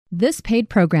This paid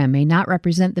program may not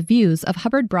represent the views of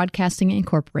Hubbard Broadcasting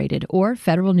Incorporated or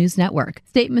Federal News Network.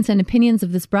 Statements and opinions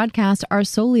of this broadcast are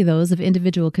solely those of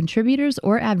individual contributors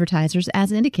or advertisers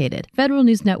as indicated. Federal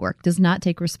News Network does not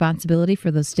take responsibility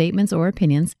for those statements or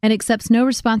opinions and accepts no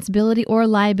responsibility or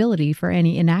liability for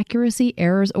any inaccuracy,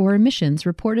 errors, or omissions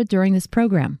reported during this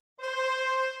program.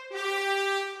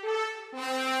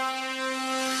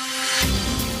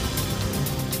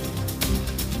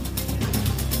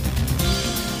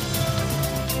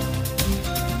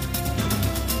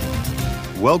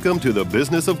 Welcome to the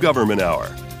Business of Government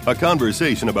Hour, a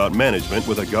conversation about management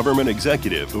with a government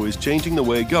executive who is changing the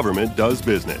way government does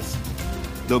business.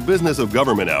 The Business of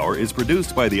Government Hour is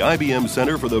produced by the IBM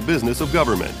Center for the Business of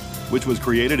Government, which was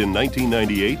created in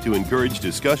 1998 to encourage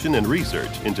discussion and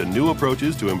research into new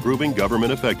approaches to improving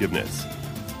government effectiveness.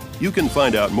 You can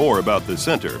find out more about the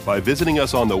center by visiting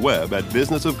us on the web at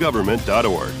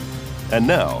businessofgovernment.org. And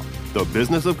now, the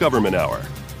Business of Government Hour.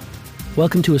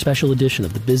 Welcome to a special edition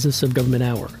of the Business of Government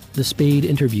Hour, the SPADE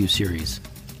interview series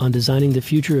on designing the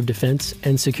future of defense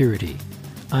and security.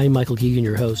 I'm Michael Keegan,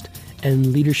 your host and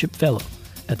leadership fellow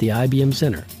at the IBM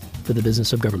Center for the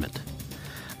Business of Government.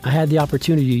 I had the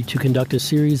opportunity to conduct a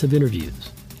series of interviews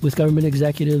with government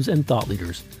executives and thought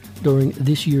leaders during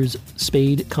this year's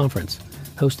SPADE conference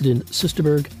hosted in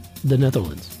Soesterberg, the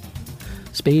Netherlands.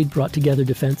 SPADE brought together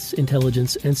defense,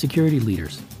 intelligence, and security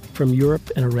leaders from Europe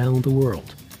and around the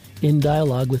world in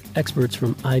dialogue with experts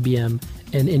from IBM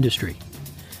and industry.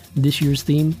 This year's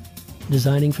theme,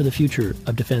 Designing for the Future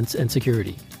of Defense and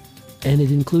Security. And it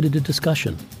included a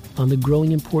discussion on the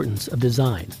growing importance of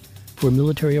design for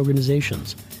military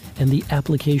organizations and the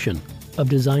application of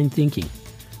design thinking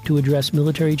to address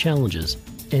military challenges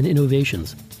and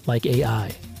innovations like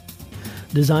AI.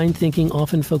 Design thinking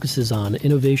often focuses on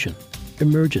innovation,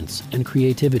 emergence, and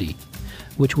creativity,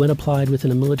 which when applied within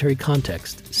a military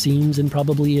context seems and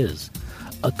probably is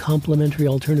a complementary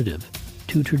alternative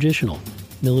to traditional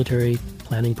military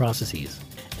planning processes.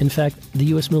 In fact, the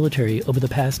U.S. military over the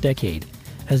past decade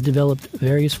has developed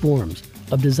various forms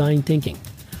of design thinking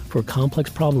for complex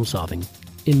problem solving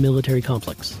in military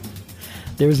conflicts.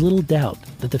 There is little doubt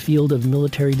that the field of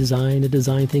military design and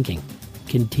design thinking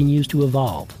continues to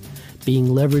evolve, being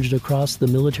leveraged across the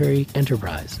military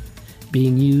enterprise,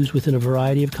 being used within a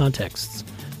variety of contexts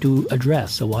to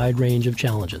address a wide range of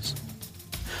challenges.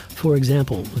 For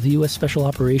example, the U.S. Special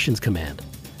Operations Command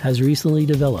has recently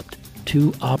developed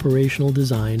 2 operational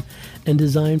design and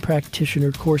design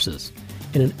practitioner courses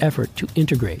in an effort to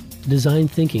integrate design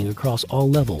thinking across all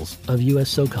levels of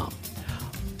U.S. SOCOM.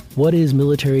 What is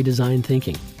military design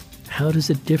thinking? How does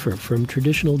it differ from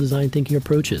traditional design thinking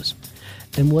approaches?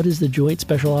 And what is the Joint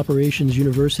Special Operations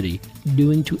University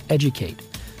doing to educate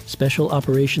special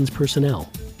operations personnel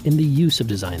in the use of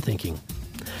design thinking?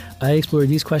 I explore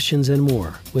these questions and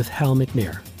more with Hal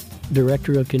McNair,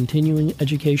 Director of Continuing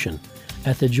Education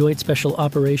at the Joint Special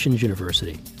Operations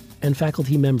University, and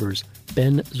faculty members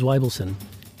Ben Zweibelson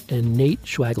and Nate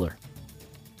Schwagler.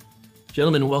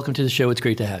 Gentlemen, welcome to the show. It's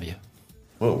great to have you.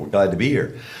 Well, we're glad to be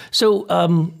here. So,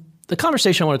 the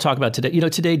conversation I want to talk about today,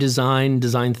 today design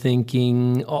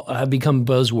thinking have become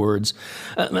buzzwords,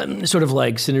 sort of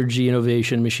like synergy,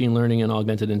 innovation, machine learning, and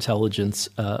augmented intelligence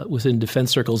within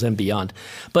defense circles and beyond.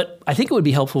 But I think it would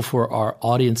be helpful for our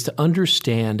audience to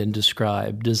understand and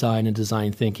describe design and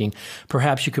design thinking.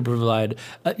 Perhaps you could provide,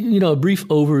 a brief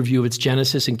overview of its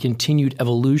genesis and continued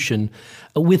evolution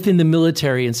within the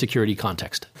military and security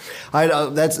context.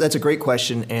 That's a great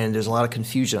question, and there's a lot of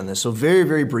confusion on this. So very,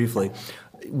 very briefly,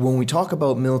 when we talk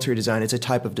about military design, it's a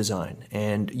type of design,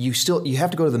 and you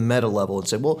have to go to the meta level and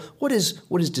say, well, what is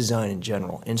design in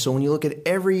general? And so when you look at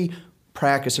every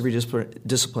practice, every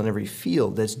discipline, every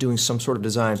field that's doing some sort of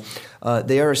design,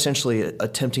 they are essentially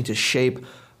attempting to shape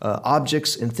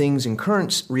objects and things in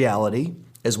current reality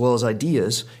as well as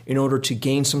ideas in order to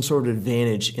gain some sort of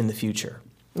advantage in the future.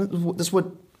 That's what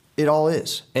it all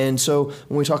is. And so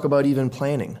when we talk about even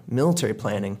planning, military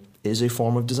planning is a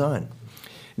form of design.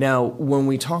 Now, when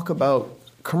we talk about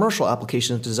commercial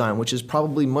applications of design, which is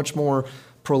probably much more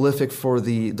prolific for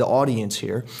the audience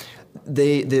here,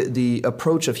 the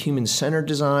approach of human-centered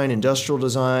design, industrial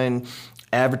design,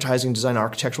 advertising design,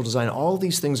 architectural design, all of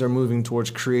these things are moving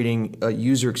towards creating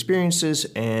user experiences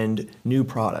and new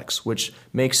products, which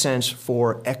makes sense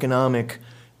for economic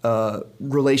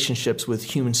relationships with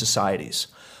human societies.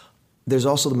 There's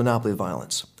also the monopoly of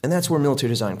violence, and that's where military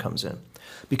design comes in.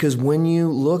 Because when you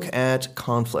look at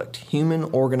conflict, human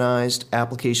organized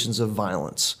applications of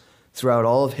violence throughout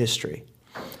all of history,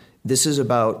 this is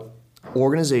about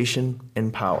organization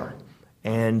and power.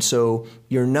 And so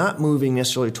you're not moving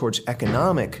necessarily towards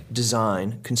economic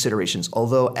design considerations,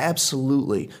 although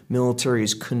absolutely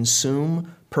militaries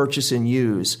consume, purchase, and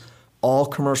use all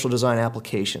commercial design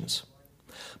applications.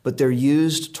 But they're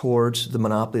used towards the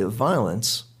monopoly of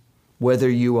violence, whether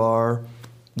you are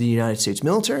the United States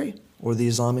military or the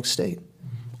Islamic State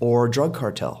or a drug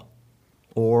cartel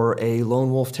or a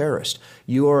lone wolf terrorist.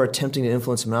 You are attempting to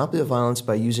influence the monopoly of violence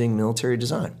by using military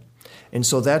design. And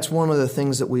so that's one of the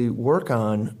things that we work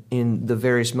on in the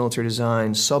various military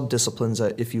design sub-disciplines,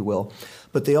 if you will.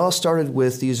 But they all started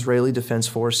with the Israeli Defense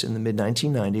Force in the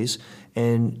mid-1990s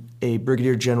and a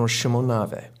Brigadier General Shimon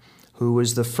Nave, who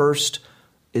was the first,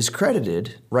 is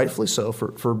credited, rightfully so,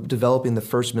 for developing the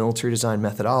first military design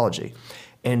methodology.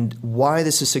 And why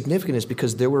this is significant is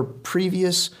because there were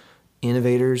previous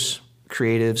innovators,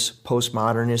 creatives,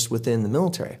 postmodernists within the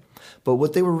military. But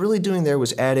what they were really doing there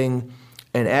was adding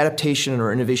an adaptation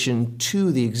or innovation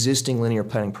to the existing linear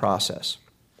planning process.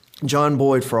 John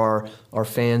Boyd, for our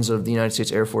fans of the United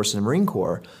States Air Force and the Marine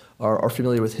Corps, are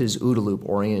familiar with his OODA loop,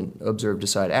 Orient, Observe,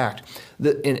 Decide, Act.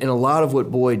 And a lot of what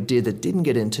Boyd did that didn't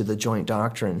get into the joint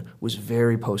doctrine was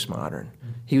very postmodern.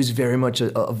 He was very much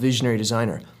a visionary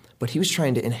designer, but he was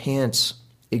trying to enhance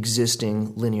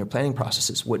existing linear planning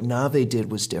processes. What Nave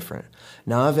did was different.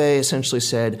 Nave essentially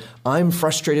said, I'm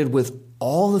frustrated with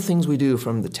all the things we do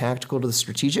from the tactical to the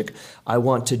strategic. I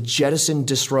want to jettison,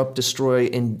 disrupt, destroy,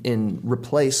 and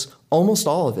replace almost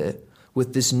all of it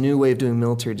with this new way of doing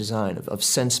military design, of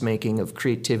sense-making, of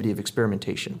creativity, of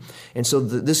experimentation. And so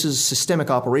this is systemic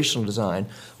operational design,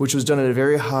 which was done at a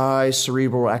very high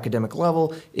cerebral academic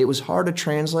level. It was hard to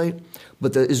translate,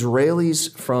 but the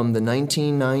Israelis from the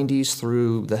 1990s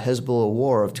through the Hezbollah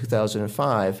War of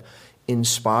 2005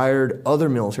 inspired other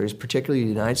militaries, particularly the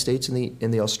United States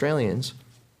and the Australians,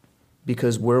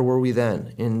 because where were we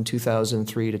then in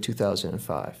 2003 to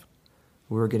 2005?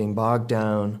 We were getting bogged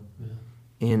down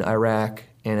in Iraq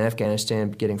and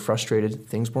Afghanistan, getting frustrated.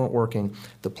 Things weren't working.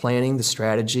 The planning, the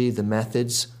strategy, the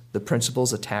methods, the principles,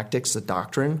 the tactics, the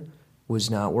doctrine was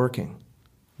not working.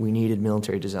 We needed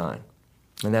military design.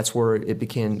 And that's where it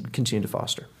continued to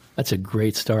foster. That's a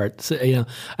great start. So, I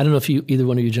don't know if either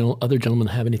one of you other gentlemen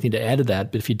have anything to add to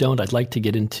that, but if you don't, I'd like to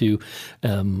get into,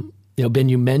 Ben,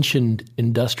 you mentioned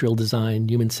industrial design,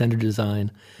 human-centered design,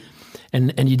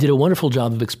 and you did a wonderful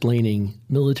job of explaining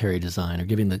military design or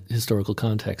giving the historical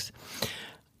context.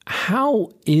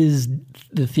 How is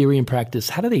the theory and practice,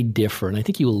 how do they differ? And I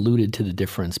think you alluded to the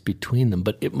difference between them,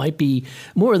 but it might be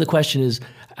more of the question is,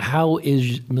 how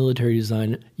is military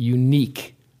design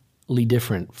uniquely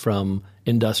different from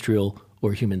industrial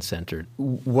or human-centered?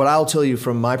 What I'll tell you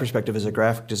from my perspective as a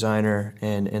graphic designer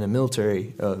and a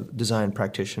military design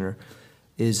practitioner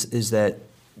is that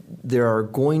there are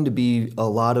going to be a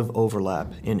lot of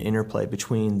overlap in interplay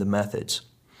between the methods,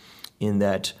 in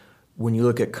that when you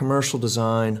look at commercial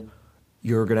design,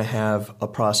 you're going to have a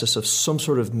process of some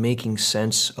sort of making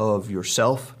sense of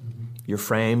yourself, your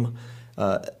frame,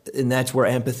 and that's where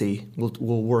empathy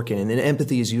will work in. And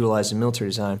empathy is utilized in military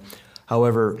design.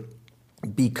 However,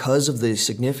 because of the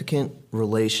significant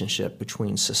relationship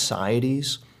between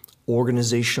societies,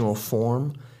 organizational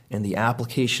form, and the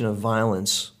application of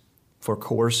violence for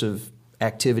coercive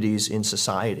activities in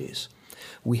societies,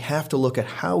 we have to look at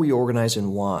how we organize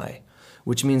and why,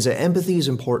 which means that empathy is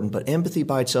important, but empathy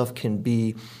by itself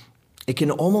it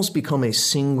can almost become a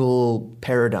single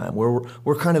paradigm where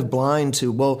we're kind of blind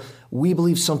to, well, we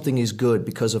believe something is good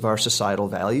because of our societal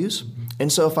values.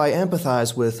 And so if I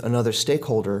empathize with another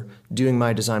stakeholder during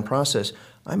my design process,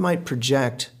 I might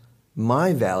project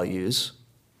my values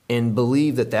and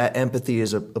believe that empathy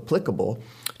is applicable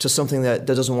to something that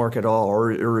doesn't work at all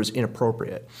or is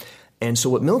inappropriate. And so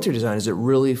what military design is, it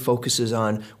really focuses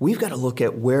on, we've got to look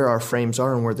at where our frames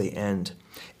are and where they end.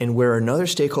 And where another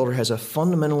stakeholder has a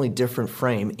fundamentally different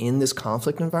frame in this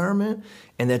conflict environment,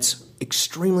 and that's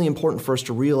extremely important for us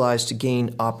to realize to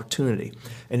gain opportunity.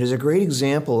 And there's a great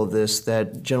example of this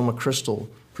that General McChrystal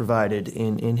provided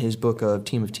in his book of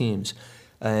Team of Teams.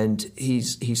 And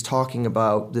he's talking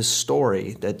about this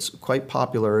story that's quite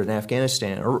popular in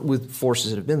Afghanistan, or with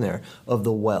forces that have been there, of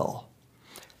the well.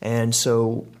 And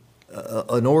so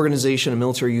an organization, a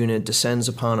military unit, descends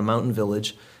upon a mountain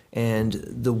village, and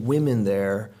the women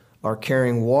there are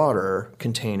carrying water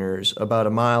containers about a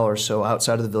mile or so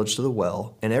outside of the village to the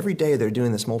well, and every day they're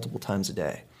doing this multiple times a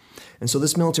day. And so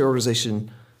this military organization,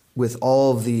 with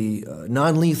all of the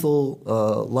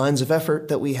non-lethal lines of effort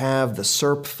that we have, the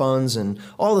SERP funds, and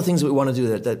all the things that we want to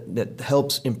do that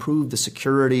helps improve the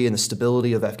security and the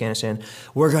stability of Afghanistan,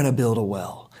 we're going to build a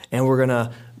well. And we're going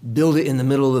to build it in the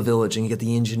middle of the village, and you get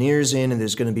the engineers in, and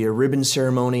there's going to be a ribbon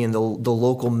ceremony, and the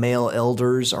local male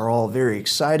elders are all very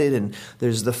excited, and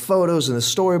there's the photos and the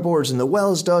storyboards, and the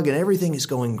well's dug, and everything is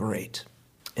going great.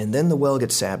 And then the well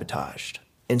gets sabotaged.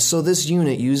 And so this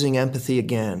unit, using empathy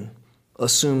again,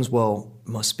 assumes, well,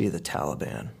 must be the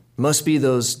Taliban. Must be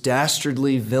those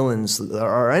dastardly villains,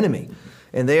 our enemy.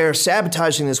 And they are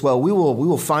sabotaging this well. We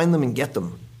will find them and get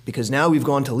them, because now we've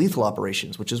gone to lethal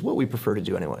operations, which is what we prefer to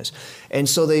do anyways. And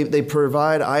so they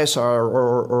provide ISR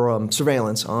or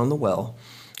surveillance on the well.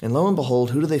 And lo and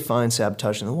behold, who do they find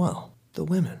sabotaging the well? The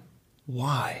women.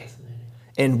 Why?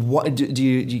 And what,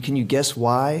 can you guess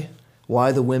why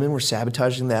the women were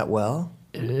sabotaging that well?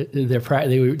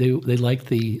 They like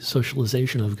the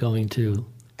socialization of going to.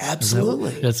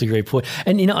 Absolutely. That's a great point.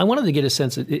 And, I wanted to get a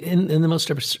sense, in the most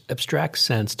abstract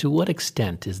sense, to what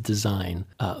extent is design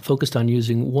focused on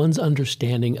using one's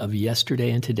understanding of yesterday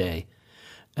and today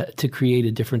to create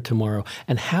a different tomorrow?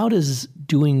 And how does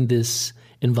doing this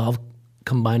involve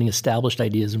combining established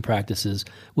ideas and practices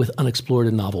with unexplored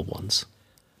and novel ones?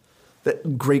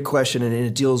 Great question, and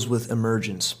it deals with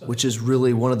emergence, which is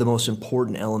really one of the most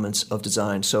important elements of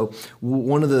design. So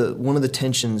one of the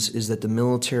tensions is that the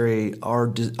military, our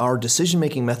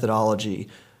decision-making methodology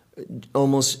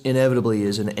almost inevitably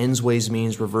is an ends, ways,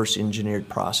 means, reverse engineered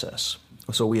process.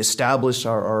 So we establish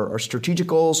our strategic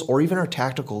goals or even our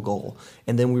tactical goal,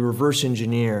 and then we reverse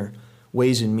engineer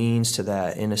ways and means to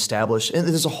that and establish, and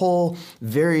there's a whole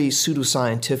very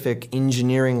pseudoscientific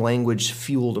engineering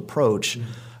language-fueled approach.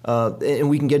 And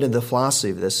we can get into the philosophy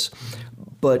of this,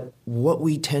 but what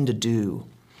we tend to do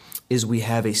is we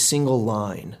have a single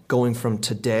line going from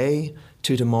today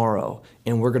to tomorrow,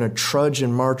 and we're going to trudge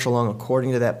and march along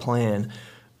according to that plan.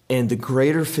 And the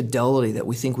greater fidelity that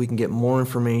we think we can get more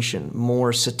information,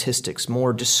 more statistics,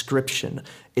 more description,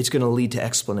 it's going to lead to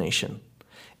explanation.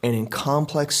 And in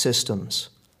complex systems,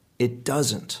 it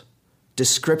doesn't.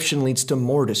 Description leads to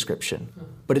more description,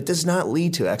 but it does not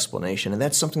lead to explanation. And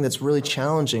that's something that's really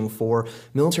challenging for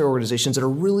military organizations that are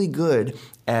really good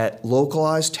at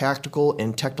localized, tactical,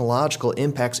 and technological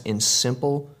impacts in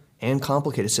simple and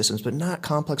complicated systems, but not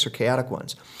complex or chaotic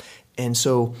ones. And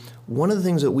so one of the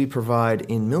things that we provide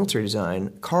in military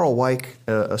design, Carl Weick,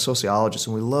 a sociologist,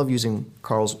 and we love using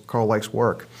Carl Weick's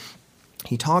work,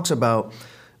 he talks about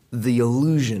the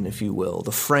illusion, if you will,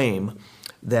 the frame,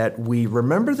 that we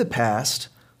remember the past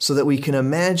so that we can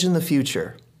imagine the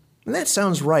future. And that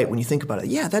sounds right when you think about it.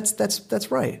 Yeah, that's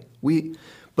right.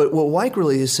 But what Weick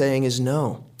really is saying is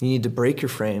no, you need to break your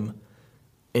frame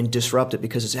and disrupt it,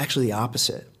 because it's actually the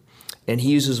opposite. And he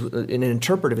uses an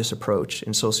interpretivist approach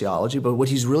in sociology, but what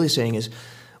he's really saying is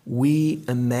we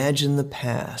imagine the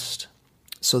past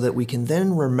so that we can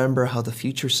then remember how the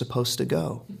future's supposed to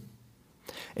go.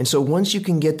 And so once you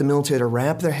can get the military to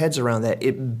wrap their heads around that,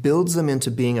 it builds them into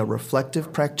being a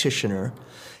reflective practitioner.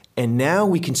 And now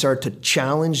we can start to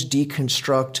challenge,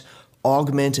 deconstruct,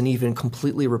 augment, and even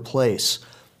completely replace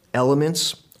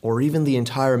elements or even the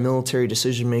entire military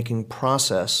decision-making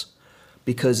process,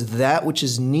 because that which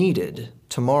is needed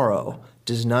tomorrow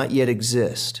does not yet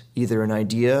exist, either in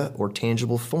idea or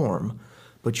tangible form,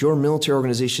 but your military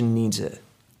organization needs it,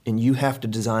 and you have to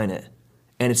design it.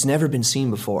 And it's never been seen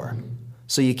before.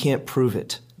 So you can't prove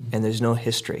it, and there's no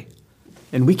history.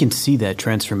 And we can see that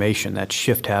transformation, that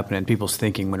shift happen in people's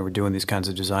thinking when we're doing these kinds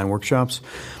of design workshops.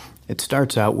 It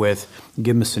starts out with,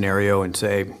 give them a scenario and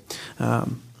say,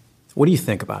 what do you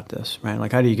think about this, right?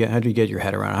 Like, how do you get your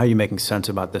head around it? How are you making sense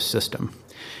about this system?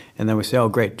 And then we say, oh,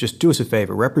 great, just do us a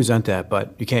favor, represent that,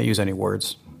 but you can't use any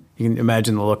words. You can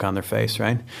imagine the look on their face,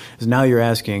 right? Because now you're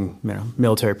asking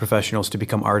military professionals to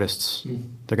become artists.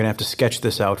 They're going to have to sketch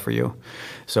this out for you.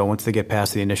 So once they get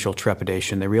past the initial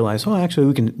trepidation, they realize, oh, actually,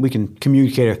 we can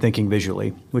communicate our thinking visually,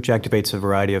 which activates a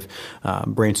variety of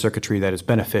brain circuitry that is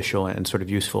beneficial and sort of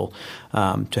useful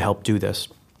to help do this.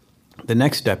 The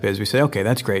next step is we say, okay,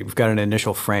 that's great. We've got an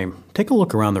initial frame. Take a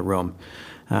look around the room.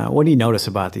 What do you notice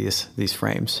about these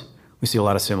frames? We see a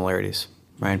lot of similarities.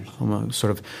 Right, sort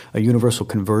of a universal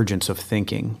convergence of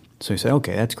thinking. So you say,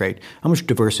 okay, that's great. How much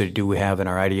diversity do we have in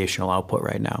our ideational output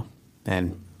right now?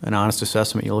 And an honest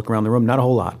assessment, you look around the room, not a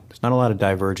whole lot. There's not a lot of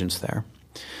divergence there.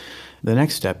 The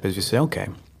next step is you say, okay,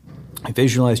 I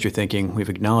visualized your thinking. We've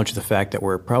acknowledged the fact that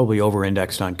we're probably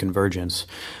over-indexed on convergence.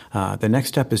 The next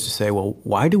step is to say, well,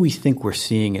 why do we think we're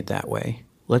seeing it that way?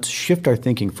 Let's shift our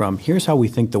thinking from here's how we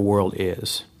think the world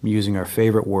is, using our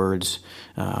favorite words,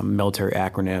 military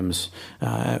acronyms,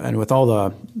 and with all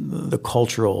the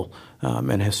cultural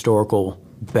and historical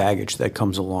baggage that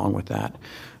comes along with that,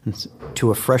 to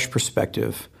a fresh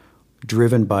perspective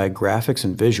driven by graphics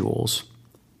and visuals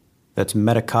that's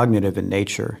metacognitive in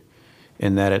nature,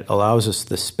 in that it allows us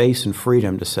the space and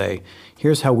freedom to say,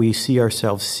 here's how we see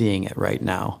ourselves seeing it right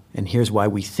now, and here's why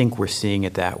we think we're seeing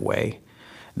it that way.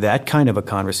 That kind of a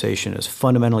conversation is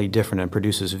fundamentally different and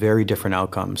produces very different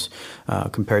outcomes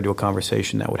compared to a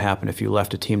conversation that would happen if you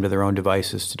left a team to their own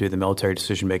devices to do the military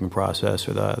decision-making process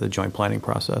or the joint planning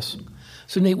process.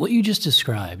 So Nate, what you just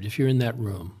described, if you're in that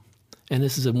room, and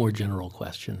this is a more general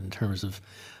question in terms of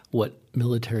what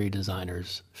military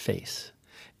designers face,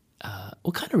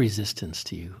 what kind of resistance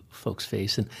do you folks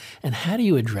face, and how do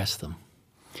you address them?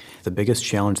 The biggest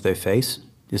challenge they face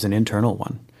is an internal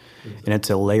one. And it's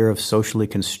a layer of socially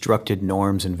constructed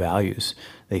norms and values.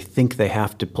 They think they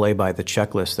have to play by the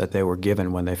checklist that they were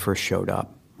given when they first showed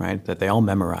up, right? That they all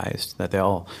memorized, that they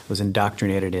all was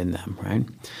indoctrinated in them, right?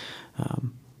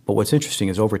 But what's interesting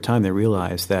is over time they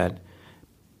realize that,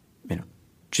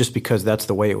 just because that's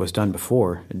the way it was done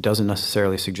before, it doesn't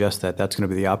necessarily suggest that that's going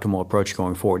to be the optimal approach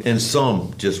going forward. And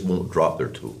some just won't drop their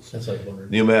tools. That's like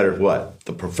wondering. No matter what.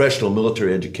 The professional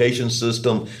military education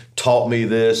system taught me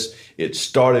this. It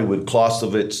started with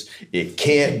Clausewitz. It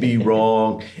can't be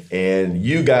wrong. And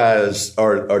you guys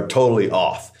are totally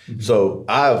off. Mm-hmm. So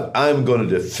I'm going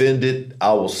to defend it.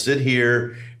 I will sit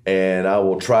here and I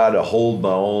will try to hold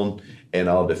my own, and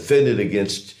I'll defend it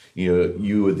against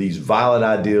you with these violent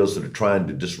ideals that are trying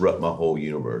to disrupt my whole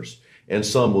universe. And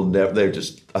some will never,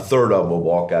 a third of them will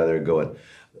walk out of there going,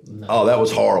 oh, that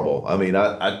was horrible. I mean,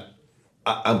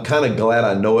 I'm kind of glad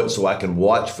I know it so I can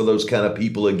watch for those kind of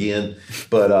people again.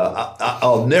 But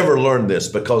I'll never learn this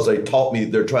because they taught me,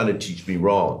 they're trying to teach me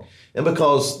wrong. And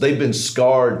because they've been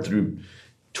scarred through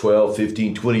 12,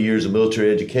 15, 20 years of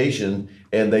military education,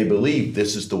 and they believe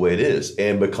this is the way it is.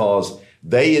 And because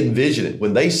they envision it.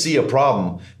 When they see a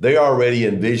problem, they're already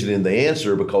envisioning the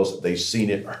answer because they've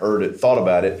seen it, heard it, thought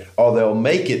about it, or they'll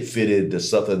make it fit into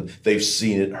something they've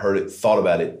seen it, heard it, thought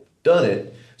about it, done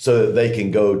it, so that they can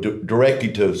go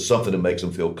directly to something that makes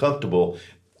them feel comfortable.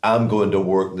 I'm going to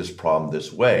work this problem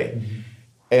this way. Mm-hmm.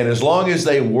 And as long as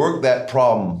they work that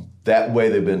problem that way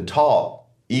they've been taught,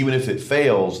 even if it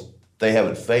fails, they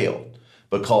haven't failed,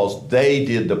 because they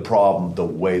did the problem the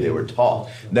way they were taught.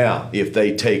 Now, if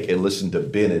they take and listen to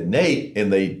Ben and Nate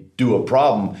and they do a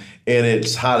problem and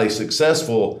it's highly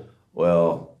successful,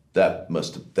 well, that's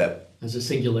a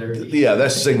singularity. Yeah,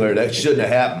 that's a singularity. That shouldn't have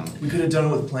happened. We could have done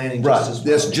it with planning right. just as well.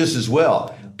 That's just as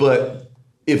well. But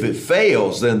if it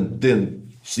fails,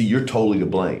 then see, you're totally to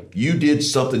blame. You did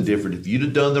something different. If you'd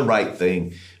have done the right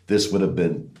thing, this would have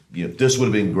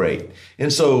been great.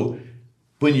 And so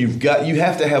when you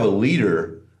have to have a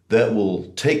leader that will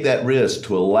take that risk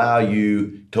to allow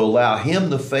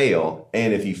him to fail.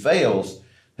 And if he fails,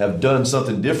 have done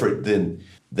something different, then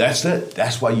that's it.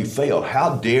 That's why you failed.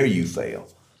 How dare you fail?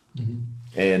 Mm-hmm.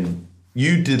 And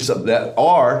you did something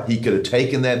or he could have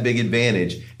taken that big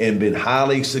advantage and been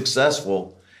highly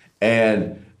successful,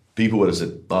 and people would have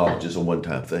said, oh, just a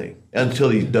one-time thing, until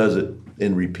he does it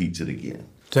and repeats it again.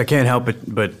 So I can't help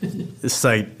but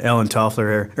cite Alvin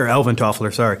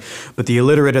Toffler, sorry. But the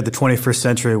illiterate of the 21st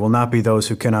century will not be those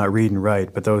who cannot read and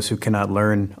write, but those who cannot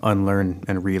learn, unlearn,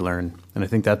 and relearn. And I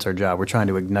think that's our job. We're trying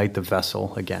to ignite the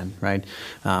vessel again, right?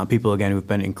 People, again, who've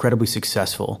been incredibly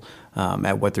successful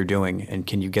at what they're doing. And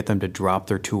can you get them to drop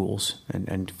their tools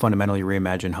and fundamentally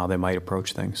reimagine how they might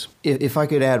approach things? If I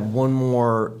could add one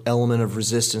more element of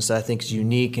resistance that I think is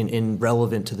unique and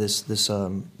relevant to this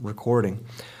recording.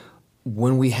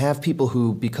 When we have people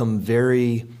who become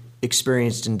very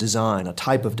experienced in design, a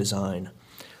type of design,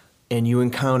 and you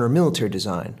encounter military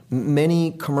design,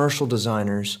 many commercial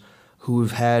designers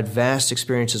who've had vast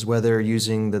experiences, whether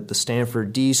using the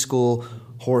Stanford D School,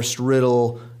 Horst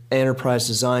Riddle, enterprise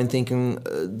design thinking,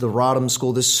 the Rodham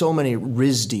School, there's so many,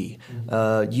 RISD,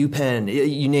 UPenn,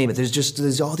 you name it.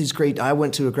 There's all these great, I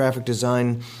went to a graphic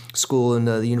design school in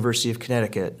the University of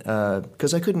Connecticut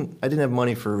because I didn't have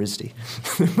money for RISD.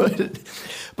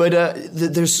 but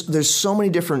there's so many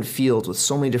different fields with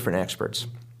so many different experts.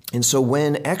 And so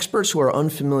when experts who are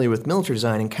unfamiliar with military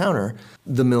design encounter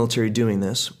the military doing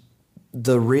this,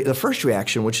 the first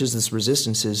reaction, which is this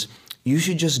resistance, is you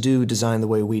should just do design the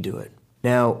way we do it.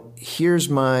 Now, here's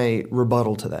my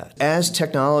rebuttal to that. As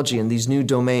technology and these new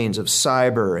domains of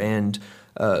cyber and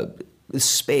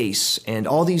space and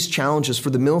all these challenges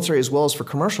for the military as well as for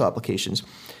commercial applications,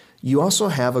 you also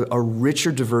have a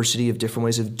richer diversity of different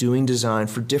ways of doing design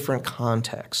for different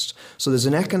contexts. So there's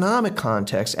an economic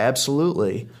context,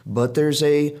 absolutely, but there's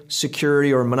a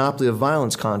security or monopoly of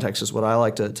violence context is what I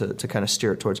like to kind of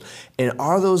steer it towards. And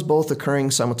are those both occurring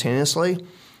simultaneously?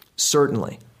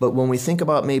 Certainly. But when we think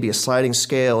about maybe a sliding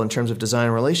scale in terms of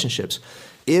design relationships,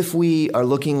 if we are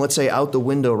looking, let's say, out the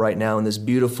window right now in this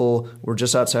beautiful, we're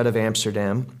just outside of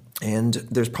Amsterdam, and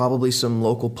there's probably some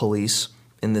local police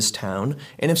in this town.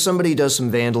 And if somebody does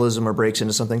some vandalism or breaks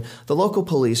into something, the local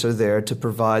police are there to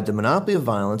provide the monopoly of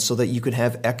violence so that you could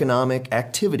have economic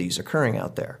activities occurring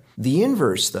out there. The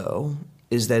inverse, though,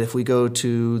 is that if we go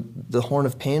to the Horn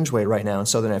of Panjwai right now in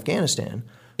southern Afghanistan,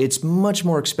 it's much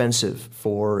more expensive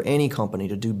for any company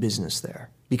to do business there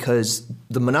because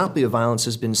the monopoly of violence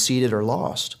has been ceded or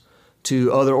lost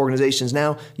to other organizations.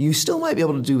 Now, you still might be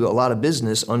able to do a lot of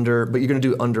business but you're going to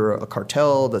do it under a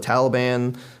cartel, the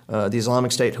Taliban, the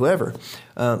Islamic State, whoever.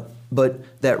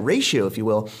 But that ratio, if you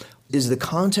will, is the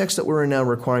context that we're in now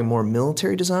requiring more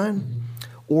military design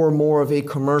or more of a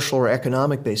commercial or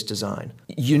economic-based design.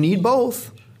 You need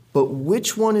both, but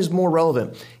which one is more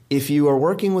relevant? If you are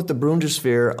working with the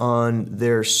Bundeswehr on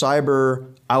their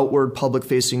cyber outward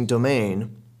public-facing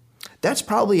domain, that's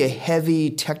probably a heavy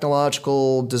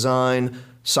technological design,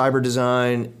 cyber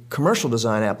design, commercial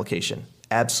design application.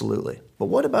 Absolutely. But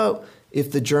what about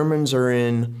if the Germans are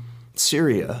in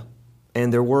Syria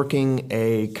and they're working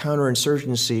a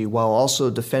counterinsurgency while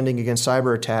also defending against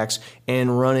cyber attacks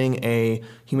and running a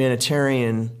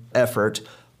humanitarian effort?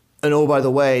 And oh, by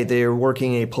the way, they're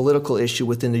working a political issue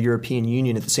within the European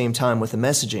Union at the same time with a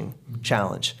messaging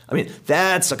challenge. I mean,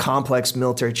 that's a complex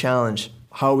military challenge.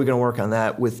 How are we going to work on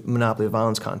that with monopoly of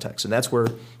violence context? And that's where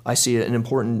I see an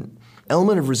important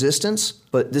element of resistance,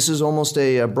 but this is almost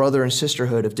a brother and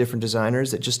sisterhood of different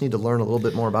designers that just need to learn a little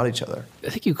bit more about each other.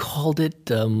 I think you called it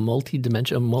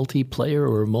multi-dimensional, multiplayer,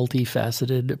 or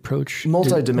multifaceted approach.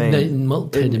 Multi-domain.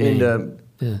 Multi-domain.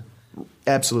 Yeah.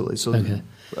 Absolutely. So, okay.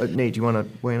 Nate, do you want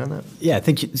to weigh in on that? Yeah, I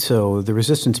think so. The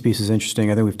resistance piece is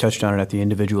interesting. I think we've touched on it at the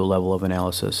individual level of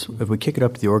analysis. If we kick it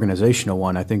up to the organizational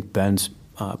one, I think Ben's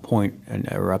point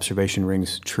or observation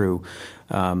rings true,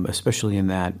 especially in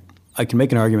that I can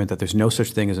make an argument that there's no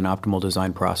such thing as an optimal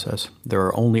design process. There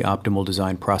are only optimal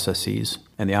design processes,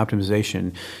 and the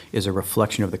optimization is a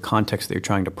reflection of the context that you're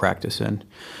trying to practice in.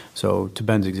 So to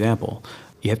Ben's example,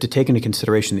 you have to take into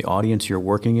consideration the audience you're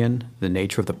working in, the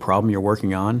nature of the problem you're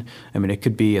working on. I mean, it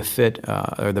could be a fit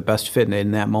or the best fit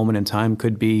in that moment in time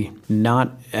could be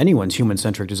not anyone's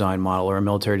human-centric design model or a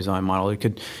military design model.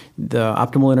 The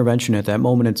optimal intervention at that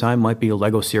moment in time might be a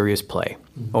Lego Serious play,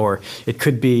 or it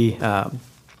could be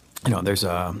there's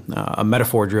a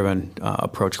metaphor-driven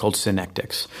approach called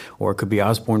synectics, or it could be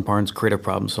Osborne Parnes creative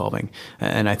problem solving.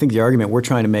 And I think the argument we're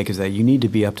trying to make is that you need to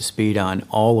be up to speed on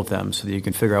all of them so that you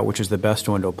can figure out which is the best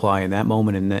one to apply in that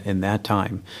moment in that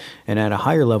time. And at a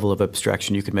higher level of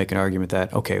abstraction, you could make an argument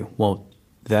that, okay, well,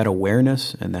 that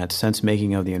awareness and that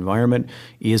sense-making of the environment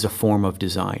is a form of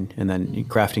design, and then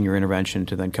crafting your intervention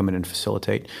to then come in and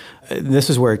facilitate. This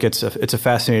is where it's a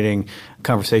fascinating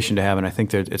conversation to have, and I think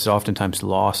that it's oftentimes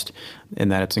lost in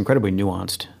that it's incredibly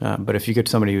nuanced. But if you get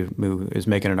somebody who is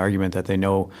making an argument that they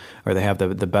know or they have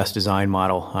the best design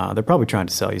model, they're probably trying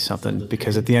to sell you something,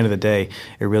 because at the end of the day,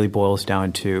 it really boils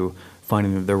down to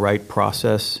finding the right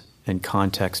process and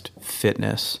context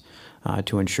fitness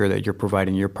to ensure that you're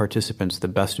providing your participants the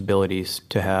best abilities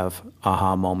to have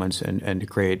aha moments and to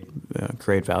create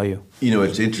value. You know,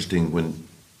 it's interesting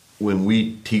when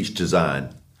we teach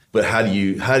design, but how do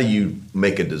you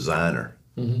make a designer?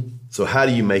 Mm-hmm. So how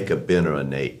do you make a Ben or a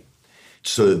Nate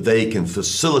so that they can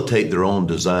facilitate their own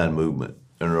design movement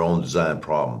and their own design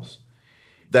problems?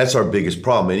 That's our biggest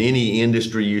problem. In any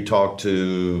industry you talk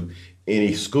to,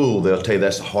 any school, they'll tell you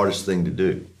that's the hardest thing to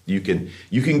do. You can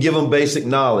give them basic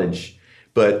knowledge,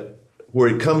 but where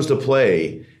it comes to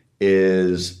play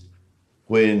is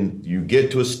when you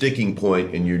get to a sticking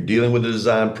point and you're dealing with a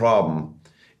design problem.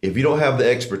 If you don't have the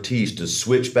expertise to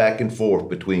switch back and forth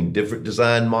between different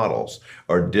design models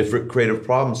or different creative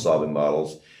problem-solving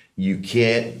models, you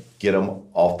can't get them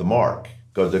off the mark,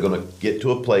 because they're going to get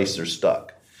to a place they're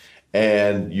stuck.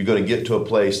 And you're going to get to a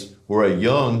place where a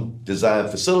young design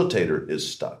facilitator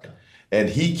is stuck, and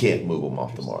he can't move them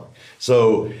off the mark.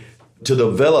 So to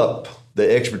develop the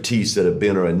expertise that a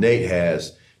Ben or a Nate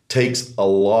has takes a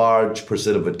large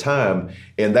percent of the time,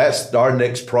 and that's our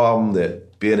next problem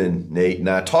that Ben and Nate and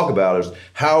I talk about is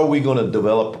how are we going to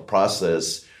develop a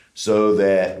process so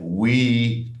that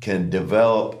we can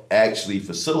develop actually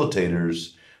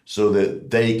facilitators so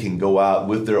that they can go out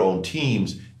with their own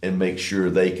teams and make sure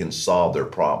they can solve their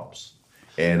problems.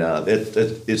 And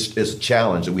it's a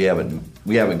challenge that we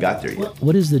haven't got there yet.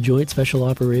 What is the Joint Special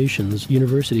Operations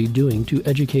University doing to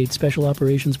educate special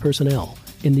operations personnel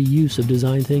in the use of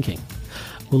design thinking?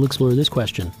 We'll explore this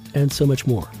question and so much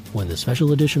more when the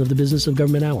special edition of the Business of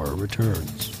Government Hour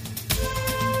returns.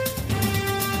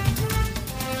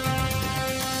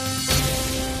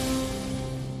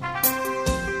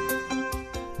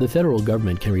 The federal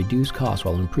government can reduce costs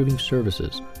while improving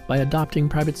services by adopting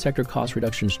private sector cost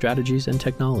reduction strategies and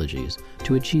technologies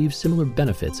to achieve similar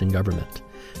benefits in government.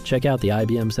 Check out the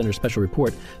IBM Center Special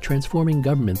Report, Transforming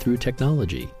Government Through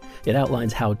Technology. It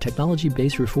outlines how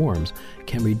technology-based reforms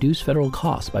can reduce federal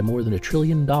costs by more than $1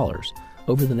 trillion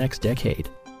over the next decade.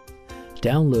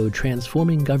 Download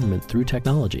Transforming Government Through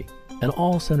Technology and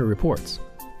all Center reports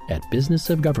at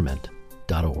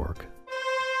businessofgovernment.org.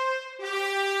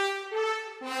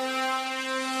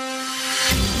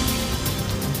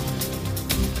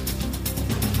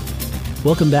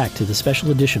 Welcome back to the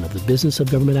special edition of the Business of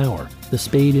Government Hour, the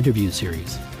Spade Interview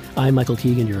Series. I'm Michael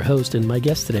Keegan, your host, and my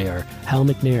guests today are Hal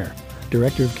McNair,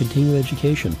 Director of Continuing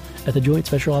Education at the Joint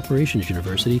Special Operations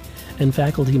University, and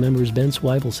faculty members Ben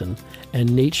Zweibelson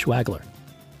and Nate Schwagler.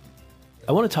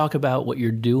 I want to talk about what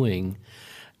you're doing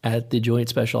at the Joint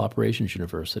Special Operations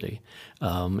University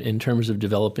in terms of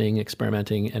developing,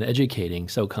 experimenting, and educating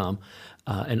SOCOM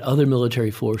and other military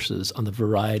forces on the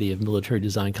variety of military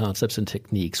design concepts and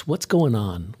techniques. What's going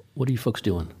on? What are you folks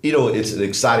doing? You know, it's an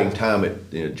exciting time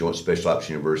at Joint Special Ops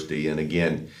University. And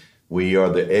again, we are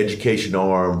the education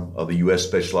arm of the U.S.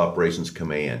 Special Operations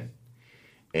Command.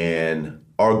 And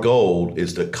our goal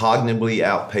is to cognitively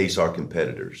outpace our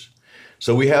competitors.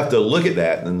 So we have to look at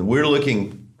that, and we're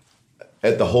looking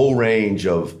at the whole range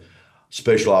of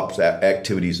special ops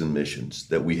activities and missions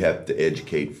that we have to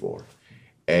educate for.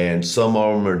 And some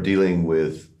of them are dealing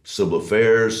with civil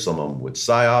affairs, some of them with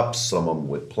PSYOPs, some of them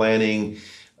with planning,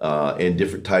 and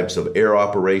different types of air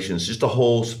operations, just a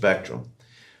whole spectrum.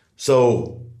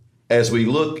 So as we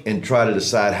look and try to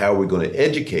decide how we're going to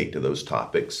educate to those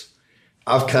topics,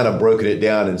 I've kind of broken it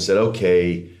down and said,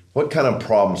 okay, what kind of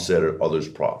problem set are those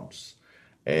problems?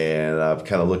 And I've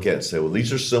kind of looked at it and said, well,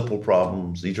 these are simple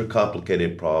problems, these are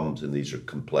complicated problems, and these are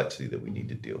complexity that we need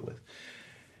to deal with.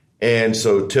 And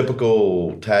so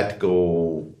typical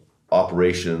tactical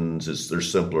operations they're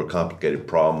simpler, complicated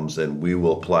problems, and we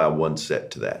will apply one set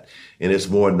to that. And it's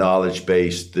more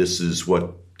knowledge-based. This is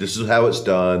how it's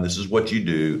done. This is what you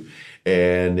do.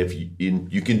 And if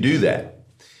you can do that.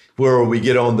 Where we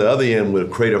get on the other end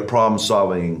with creative problem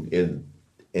solving in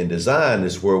design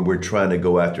is where we're trying to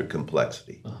go after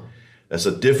complexity. Uh-huh. That's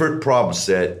a different problem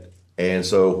set. And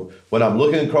so when I'm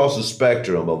looking across the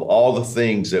spectrum of all the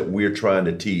things that we're trying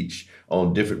to teach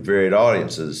on different varied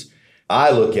audiences, I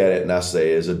look at it and I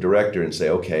say, as a director, and say,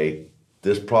 okay,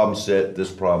 this problem set,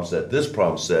 this problem set, this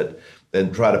problem set,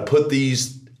 and try to put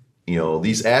these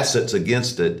assets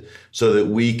against it so that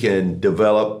we can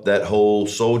develop that whole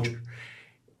soldier.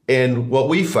 And what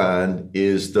we find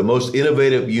is the most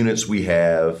innovative units we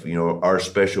have, our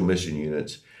special mission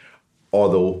units, are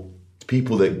the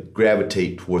people that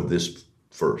gravitate toward this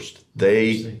first.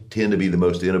 They tend to be the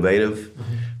most innovative.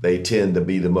 Mm-hmm. They tend to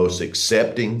be the most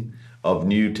accepting of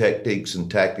new techniques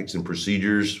and tactics and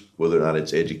procedures, whether or not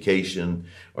it's education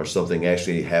or something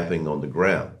actually happening on the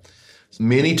ground.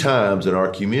 Many times in our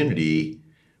community,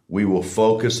 we will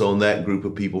focus on that group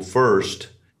of people first,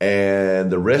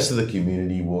 and the rest of the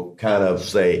community will kind of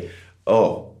say,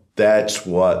 oh, that's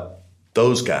what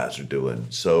those guys are doing,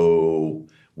 so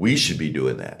we should be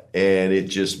doing that. And it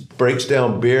just breaks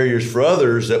down barriers for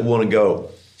others that want to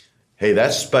go, hey,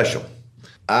 that's special.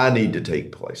 I need to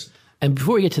take place. And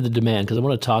before we get to the demand, because I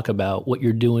want to talk about what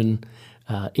you're doing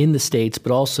in the States,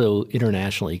 but also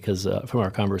internationally, because from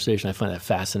our conversation, I find that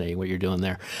fascinating what you're doing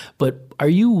there. But are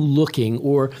you looking,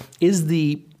 or is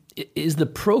the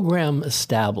program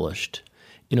established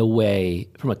in a way,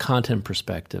 from a content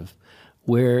perspective,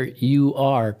 where you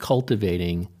are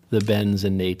cultivating the Bens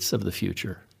and Nates of the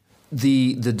future?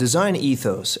 The design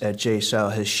ethos at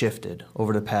JSOW has shifted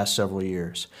over the past several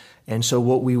years. And so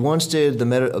what we once did, the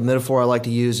metaphor I like to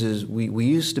use is we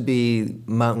used to be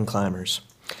mountain climbers.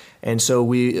 And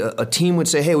so a team would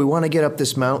say, hey, we want to get up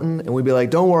this mountain. And we'd be like,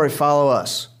 don't worry, follow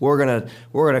us. We're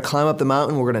gonna climb up the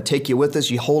mountain. We're going to take you with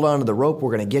us. You hold on to the rope.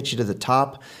 We're going to get you to the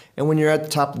top. And when you're at the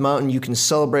top of the mountain, you can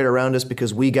celebrate around us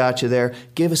because we got you there.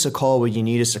 Give us a call when you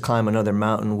need us to climb another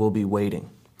mountain. We'll be waiting.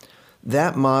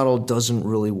 That model doesn't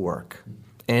really work.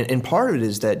 And part of it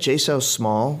is that JSOW's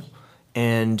small,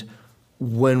 and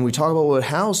when we talk about what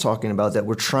Hal's talking about, that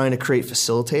we're trying to create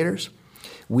facilitators,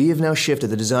 we have now shifted.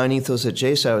 The design ethos at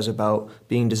JSOW is about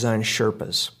being design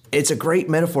Sherpas. It's a great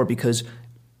metaphor because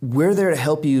we're there to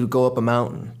help you go up a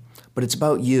mountain, but it's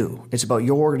about you. It's about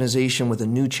your organization with a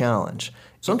new challenge.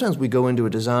 Sometimes we go into a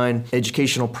design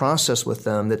educational process with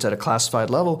them that's at a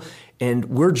classified level, and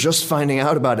we're just finding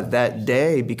out about it that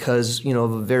day because,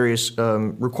 of various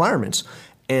requirements.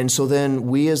 And so then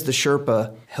we as the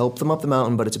Sherpa help them up the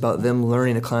mountain, but it's about them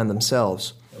learning to climb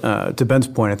themselves. to Ben's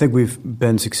point, I think we've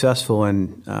been successful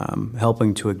in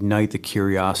helping to ignite the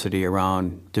curiosity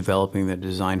around developing the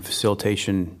design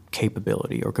facilitation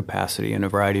capability or capacity in a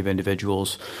variety of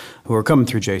individuals who are coming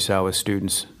through JSOW as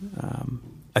students.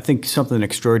 I think something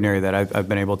extraordinary that I've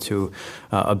been able to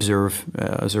observe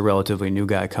as a relatively new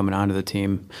guy coming onto the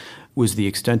team was the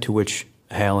extent to which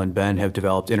Hal and Ben have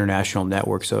developed international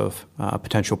networks of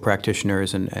potential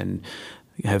practitioners and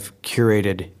have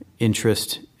curated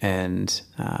interest and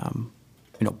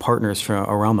partners from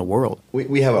around the world.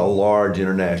 We have a large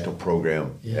international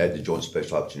program at the Joint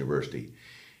Special Ops University,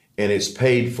 and it's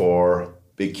paid for.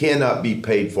 It cannot be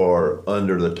paid for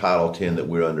under the Title 10 that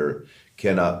we're under.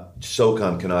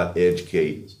 SOCOM cannot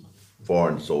educate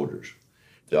foreign soldiers.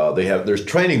 There's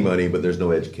training money, but there's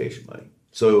no education money.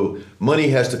 So money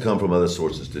has to come from other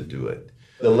sources to do it.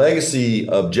 The legacy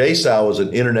of JSOW as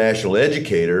an international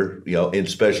educator, in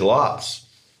special ops,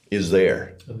 is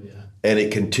there. Oh, yeah. And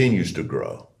it continues to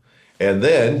grow. And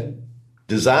then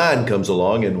design comes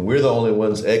along, and we're the only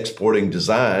ones exporting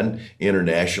design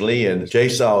internationally. And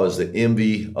JSOW is the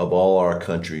envy of all our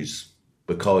countries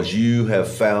because you have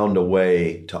found a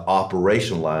way to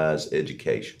operationalize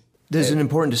education. There's an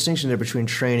important distinction there between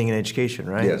training and education,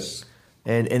 right? Yes.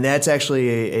 And that's actually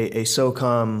a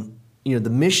SOCOM, the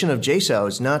mission of JSOW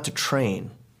is not to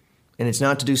train, and it's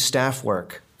not to do staff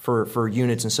work for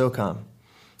units in SOCOM.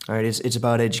 All right, it's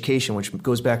about education, which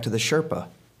goes back to the Sherpa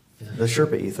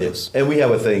ethos. Yes. And we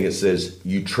have a thing that says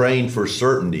you train for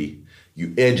certainty,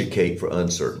 you educate for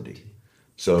uncertainty.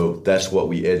 So that's what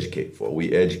we educate for.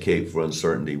 We educate for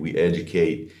uncertainty. We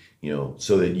educate,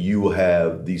 so that you will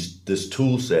have this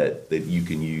tool set that you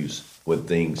can use when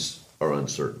things are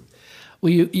uncertain.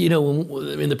 Well,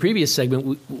 in the previous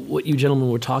segment, what you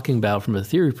gentlemen were talking about from a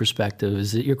theory perspective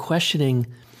is that you're questioning,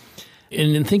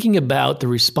 and in thinking about the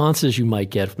responses you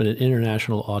might get from an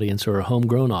international audience or a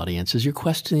homegrown audience, is you're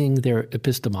questioning their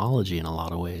epistemology in a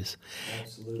lot of ways.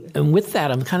 Absolutely. And with that,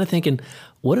 I'm kind of thinking,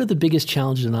 what are the biggest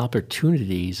challenges and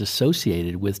opportunities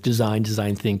associated with design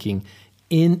thinking?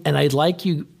 And I'd like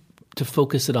you to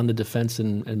focus it on the defense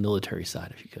and military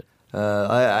side, if you could.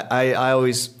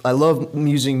 I love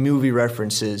using movie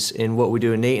references in what we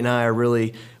do, and Nate and I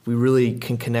we really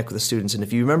can connect with the students. And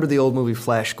if you remember the old movie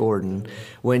Flash Gordon,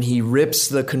 when he rips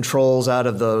the controls out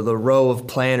of the row of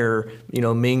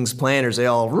Ming's planners, they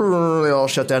all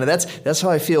shut down. And that's how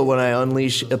I feel when I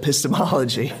unleash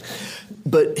epistemology.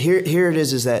 But here it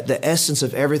is that the essence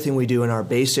of everything we do in our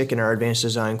basic and our advanced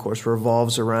design course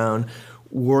revolves around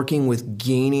working with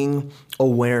gaining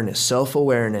awareness,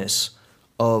 self-awareness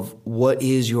of what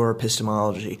is your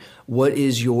epistemology, what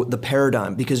is the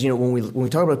paradigm. Because when we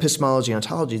talk about epistemology and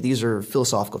ontology, these are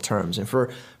philosophical terms. And for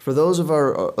those of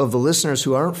the listeners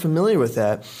who aren't familiar with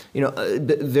that,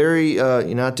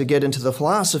 not to get into the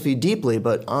philosophy deeply,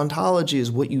 but ontology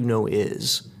is what you know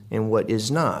is and what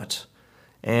is not.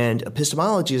 And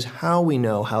epistemology is how we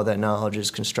know how that knowledge is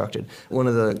constructed. One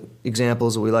of the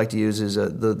examples that we like to use is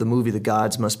the movie The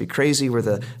Gods Must Be Crazy, where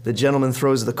the gentleman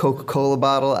throws the Coca-Cola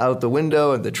bottle out the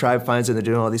window and the tribe finds it and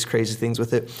they're doing all these crazy things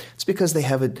with it. It's because they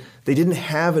didn't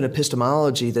have an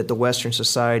epistemology that the Western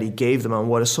society gave them on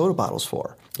what a soda bottle's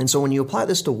for. And so when you apply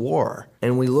this to war,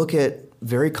 and we look at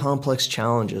very complex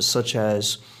challenges such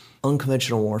as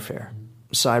unconventional warfare,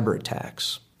 cyber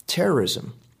attacks,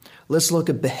 terrorism, let's look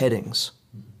at beheadings.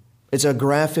 It's a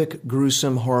graphic,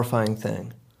 gruesome, horrifying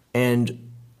thing. And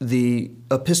the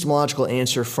epistemological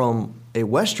answer from a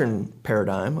Western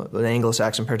paradigm, an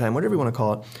Anglo-Saxon paradigm, whatever you want to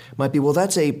call it, might be, well,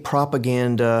 that's a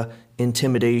propaganda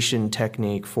intimidation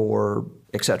technique for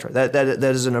et cetera. That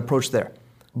is an approach there.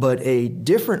 But a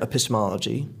different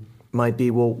epistemology might be,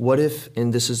 well, what if,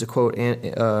 and this is a quote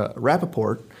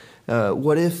Rappaport,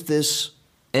 what if this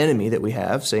enemy that we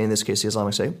have, say in this case the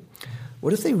Islamic State,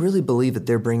 what if they really believe that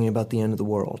they're bringing about the end of the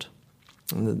world?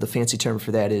 And the fancy term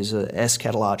for that is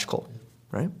eschatological,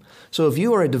 right? So if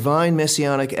you are a divine,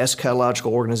 messianic,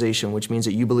 eschatological organization, which means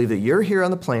that you believe that you're here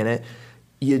on the planet,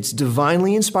 it's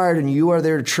divinely inspired, and you are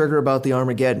there to trigger about the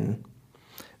Armageddon,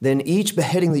 then each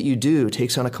beheading that you do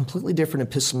takes on a completely different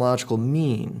epistemological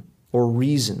mean or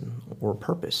reason or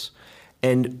purpose.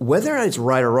 And whether or not it's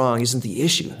right or wrong isn't the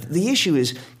issue. The issue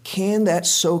is, can that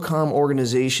SOCOM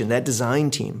organization, that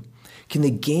design team, can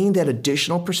they gain that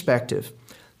additional perspective,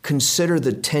 consider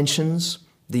the tensions,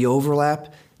 the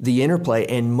overlap, the interplay,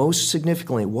 and most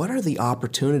significantly, what are the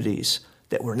opportunities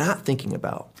that we're not thinking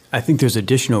about? I think there's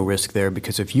additional risk there,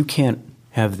 because if you can't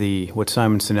have what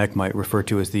Simon Sinek might refer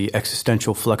to as the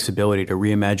existential flexibility to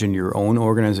reimagine your own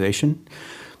organization,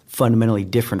 fundamentally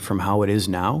different from how it is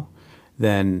now,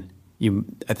 then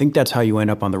I think that's how you end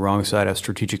up on the wrong side of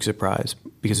strategic surprise,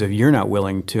 because if you're not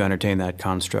willing to entertain that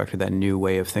construct or that new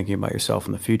way of thinking about yourself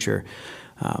in the future,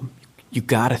 you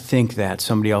got to think that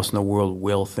somebody else in the world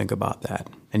will think about that,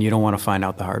 and you don't want to find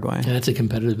out the hard way. And that's a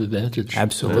competitive advantage.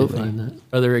 Absolutely.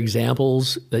 Are there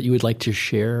examples that you would like to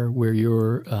share where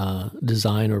your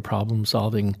design or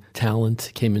problem-solving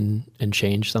talent came in and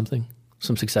changed something?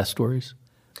 Some success stories?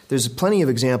 There's plenty of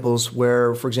examples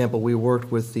where, for example, we worked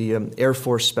with the Air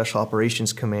Force Special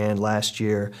Operations Command last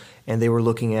year, and they were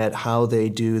looking at how they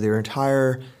do their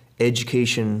entire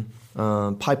education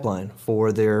pipeline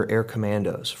for their air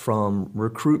commandos, from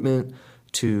recruitment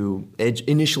to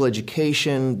initial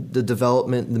education, the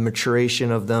development, the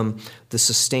maturation of them, the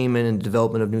sustainment and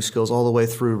development of new skills, all the way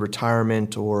through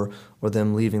retirement or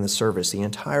them leaving the service, the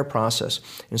entire process.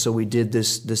 And so we did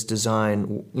this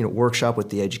design workshop with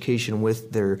the education,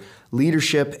 with their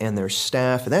leadership and their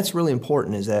staff. And that's really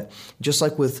important, is that just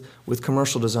like with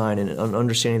commercial design and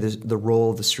understanding the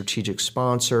role of the strategic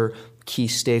sponsor, key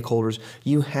stakeholders,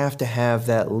 you have to have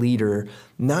that leader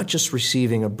not just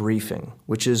receiving a briefing,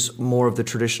 which is more of the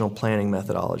traditional planning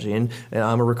methodology. And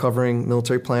I'm a recovering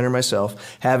military planner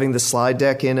myself. Having the slide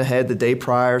deck in ahead the day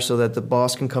prior so that the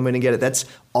boss can come in and get it, that's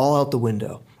all out the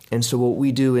window. And so what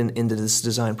we do in this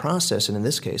design process, and in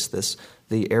this case,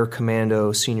 the Air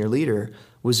Commando senior leader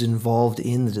was involved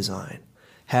in the design,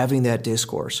 having that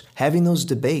discourse, having those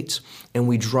debates, and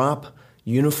we drop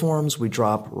uniforms, we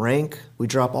drop rank, we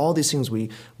drop all these things. We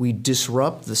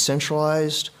disrupt the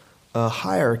centralized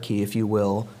hierarchy, if you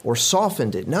will, or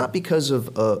softened it, not because of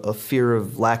a fear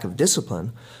of lack of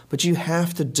discipline, but you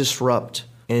have to disrupt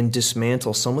and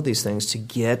dismantle some of these things to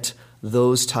get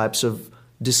those types of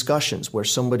discussions where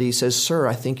somebody says, "Sir,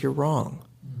 I think you're wrong,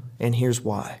 and here's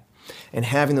why." And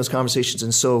having those conversations.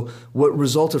 And so what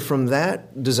resulted from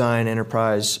that design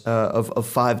enterprise of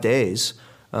 5 days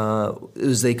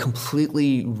is they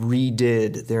completely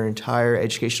redid their entire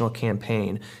educational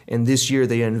campaign. And this year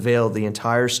they unveiled the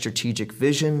entire strategic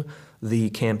vision, the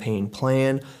campaign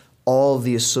plan, all of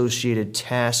the associated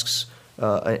tasks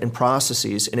and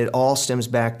processes, and it all stems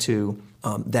back to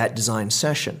that design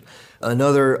session.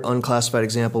 Another unclassified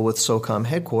example with SOCOM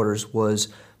headquarters was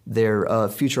their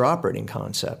future operating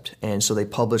concept. And so they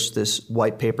published this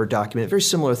white paper document, very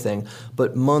similar thing,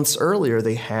 but months earlier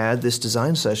they had this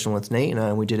design session with Nate and I,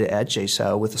 and we did it at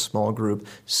JSOW with a small group,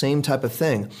 same type of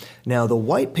thing. Now the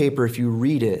white paper, if you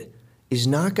read it, is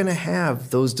not going to have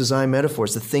those design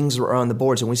metaphors, the things that are on the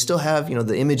boards. And we still have,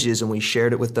 the images, and we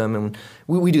shared it with them, and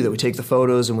we do that. We take the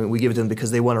photos and we give it to them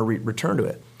because they want to return to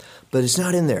it. But it's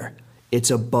not in there. It's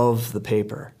above the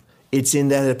paper. It's in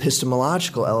that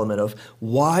epistemological element of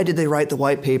why did they write the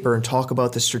white paper and talk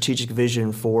about the strategic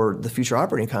vision for the future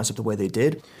operating concept the way they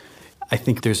did? I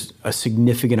think there's a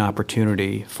significant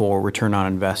opportunity for return on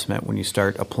investment when you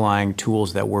start applying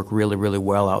tools that work really, really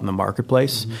well out in the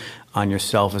marketplace on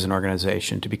yourself as an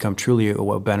organization to become truly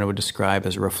what Ben would describe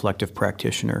as a reflective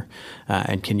practitioner.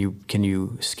 And can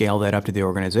you scale that up to the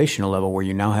organizational level where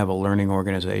you now have a learning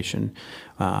organization,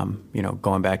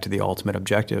 going back to the ultimate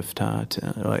objective,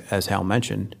 to, as Hal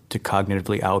mentioned, to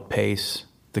cognitively outpace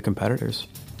the competitors.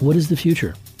 What is the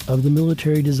future of the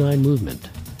military design movement?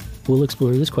 We'll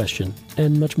explore this question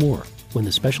and much more when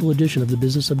the special edition of the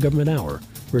Business of Government Hour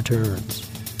returns.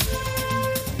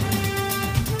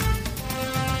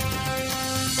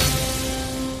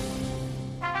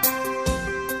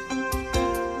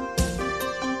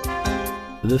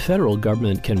 The federal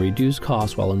government can reduce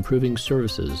costs while improving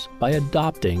services by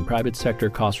adopting private sector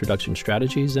cost reduction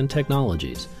strategies and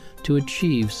technologies to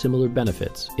achieve similar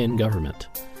benefits in government.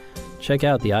 Check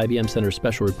out the IBM Center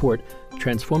Special Report,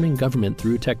 Transforming Government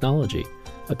Through Technology,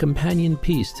 a companion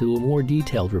piece to a more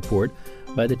detailed report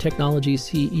by the Technology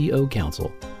CEO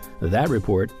Council. That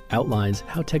report outlines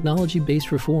how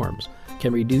technology-based reforms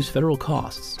can reduce federal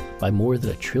costs by more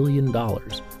than $1 trillion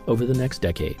over the next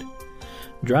decade.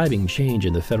 Driving change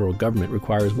in the federal government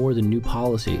requires more than new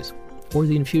policies or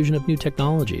the infusion of new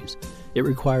technologies. It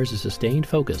requires a sustained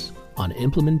focus on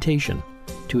implementation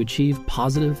to achieve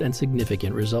positive and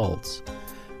significant results.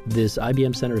 This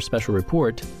IBM Center Special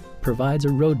Report provides a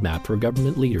roadmap for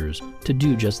government leaders to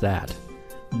do just that.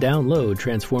 Download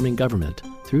Transforming Government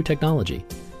Through Technology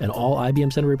and all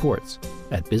IBM Center reports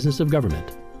at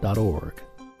businessofgovernment.org.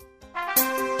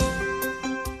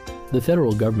 The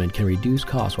federal government can reduce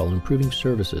costs while improving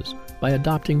services by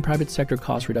adopting private sector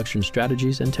cost reduction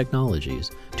strategies and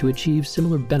technologies to achieve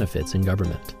similar benefits in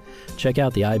government. Check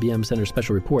out the IBM Center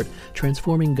Special Report,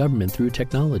 Transforming Government Through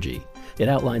Technology. It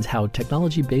outlines how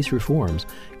technology-based reforms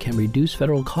can reduce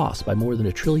federal costs by more than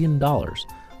 $1 trillion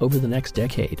over the next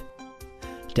decade.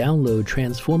 Download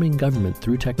Transforming Government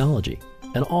Through Technology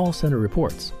and all center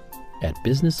reports at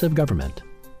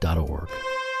businessofgovernment.org.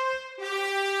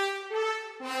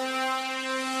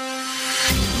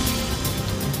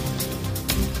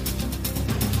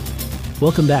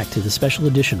 Welcome back to the special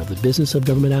edition of the Business of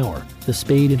Government Hour, the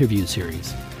Spade Interview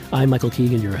Series. I'm Michael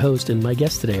Keegan, your host, and my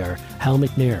guests today are Hal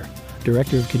McNair,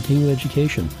 Director of Continuing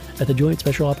Education at the Joint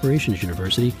Special Operations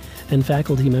University, and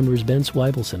faculty members Ben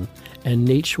Zweibelson and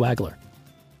Nate Schwagler.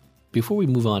 Before we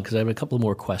move on, because I have a couple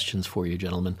more questions for you,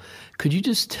 gentlemen, could you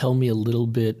just tell me a little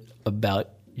bit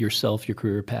about yourself, your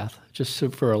career path, just so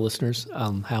for our listeners?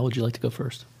 How would you like to go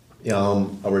first? Yeah,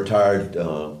 I'm a retired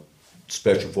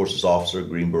Special Forces officer,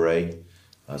 Green Beret.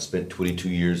 I spent 22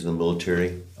 years in the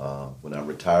military. When I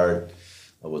retired,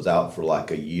 I was out for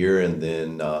like a year, and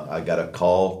then I got a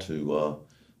call to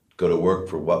go to work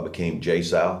for what became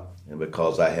JSOW. And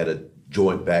because I had a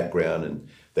joint background and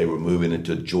they were moving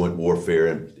into joint warfare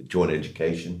and joint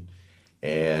education,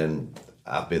 and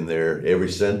I've been there ever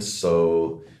since.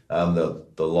 So I'm the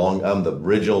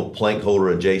original plank holder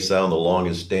of JSOW and the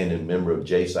longest standing member of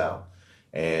JSOW.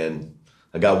 And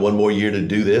I got one more year to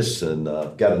do this, and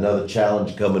got another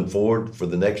challenge coming forward for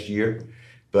the next year.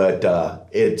 But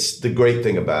it's the great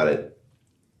thing about it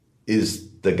is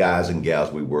the guys and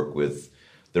gals we work with.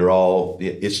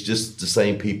 It's just the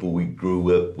same people we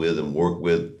grew up with and worked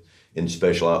with in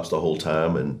special ops the whole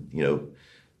time. And,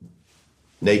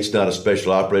 Nate's not a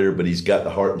special operator, but he's got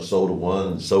the heart and soul of one,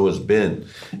 and so has Ben.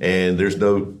 And there's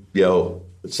no,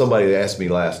 somebody asked me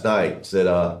last night, said,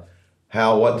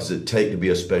 Hal, what does it take to be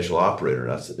a special operator?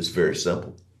 And I said, it's very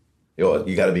simple.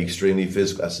 You got to be extremely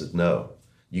physical. I said, no,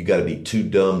 you got to be too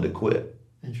dumb to quit.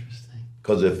 Interesting.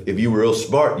 Because if you were real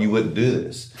smart, you wouldn't do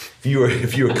this.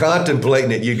 If you were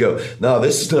contemplating it, you go, no,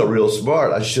 this is not real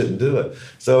smart. I shouldn't do it.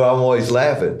 So I'm always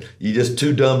laughing. You're just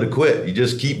too dumb to quit. You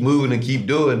just keep moving and keep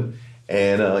doing,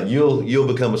 and you'll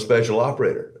become a special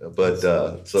operator. But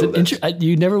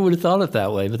you never would have thought it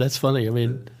that way, but that's funny.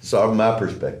 So my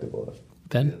perspective on it.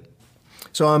 Ben?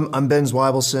 So I'm Ben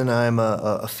Zweibelson. I'm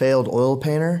a failed oil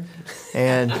painter,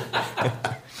 and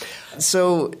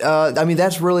so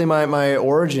that's really my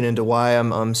origin into why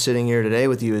I'm sitting here today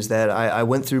with you. Is that I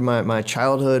went through my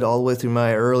childhood all the way through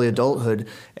my early adulthood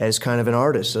as kind of an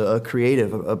artist, a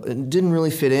creative. Didn't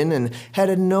really fit in and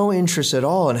had no interest at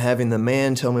all in having the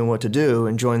man tell me what to do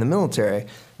and join the military.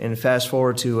 And fast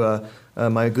forward to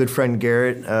my good friend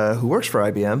Garrett, who works for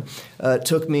IBM,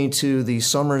 took me to the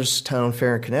Somerstown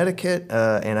Fair in Connecticut,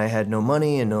 and I had no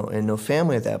money and no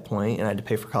family at that point, and I had to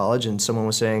pay for college. And someone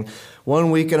was saying,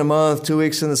 1 week in a month, 2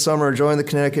 weeks in the summer, join the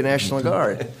Connecticut National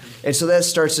Guard. And so that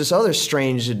starts this other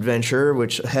strange adventure,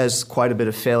 which has quite a bit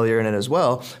of failure in it as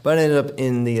well. But I ended up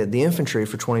in the infantry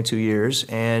for 22 years,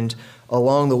 and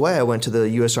along the way, I went to the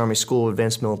U.S. Army School of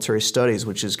Advanced Military Studies,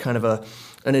 which is kind of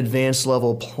an advanced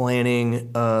level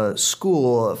planning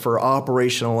school for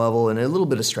operational level and a little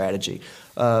bit of strategy,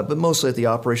 but mostly at the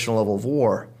operational level of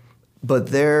war. But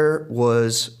there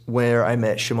was where I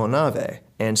met Shimon Nave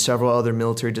and several other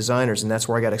military designers, and that's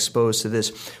where I got exposed to this.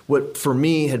 What for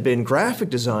me had been graphic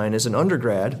design as an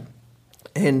undergrad.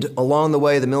 And along the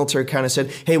way, the military kind of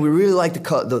said, hey, we really like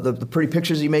the pretty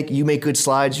pictures you make. You make good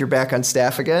slides. You're back on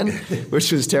staff again,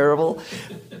 which was terrible.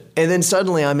 And then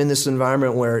suddenly I'm in this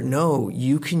environment where, no,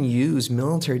 you can use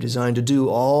military design to do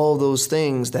all those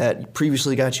things that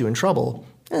previously got you in trouble.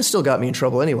 And it still got me in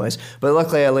trouble anyways. But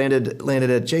luckily I landed at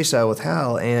JSOW with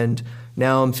Hal, and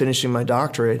now I'm finishing my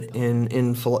doctorate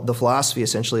in the philosophy,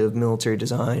 essentially, of military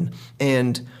design.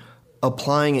 And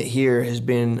applying it here has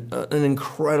been an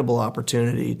incredible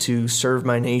opportunity to serve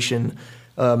my nation,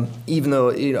 even though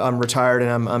I'm retired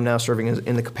and I'm now serving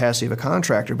in the capacity of a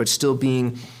contractor, but still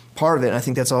being part of it. And I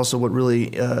think that's also what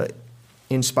really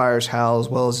inspires Hal as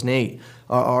well as Nate,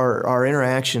 our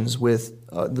interactions with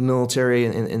the military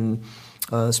and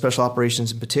special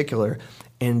operations in particular,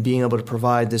 and being able to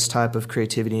provide this type of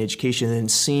creativity and education and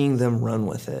seeing them run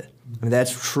with it.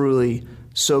 That's truly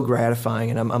so gratifying,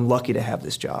 and I'm lucky to have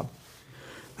this job.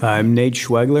 I'm Nate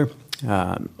Schwagler.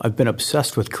 I've been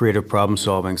obsessed with creative problem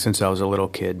solving since I was a little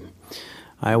kid.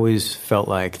 I always felt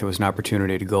like there was an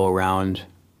opportunity to go around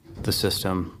the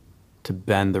system, to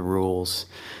bend the rules,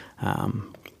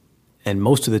 and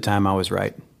most of the time I was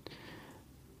right.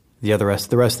 The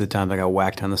rest of the time I got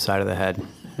whacked on the side of the head.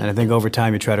 And I think over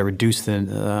time you try to reduce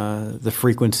the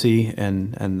frequency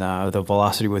and the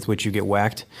velocity with which you get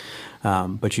whacked,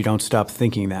 but you don't stop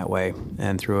thinking that way.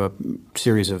 And through a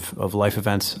series of life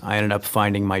events, I ended up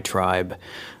finding my tribe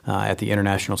at the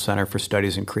International Center for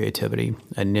Studies in Creativity,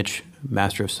 a niche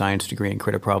Master of Science degree in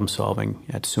creative problem solving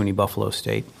at SUNY Buffalo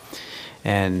State.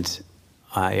 And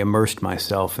I immersed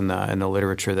myself in the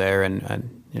literature there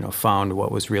and found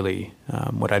what was really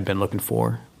what I'd been looking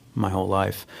for my whole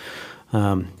life.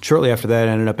 Shortly after that,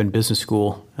 I ended up in business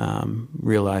school,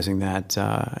 realizing that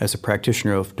as a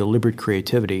practitioner of deliberate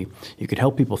creativity, you could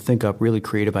help people think up really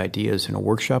creative ideas in a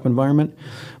workshop environment,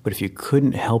 but if you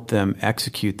couldn't help them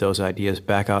execute those ideas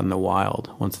back out in the wild,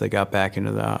 once they got back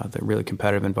into the really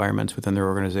competitive environments within their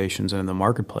organizations and in the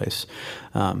marketplace,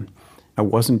 I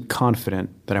wasn't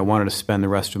confident that I wanted to spend the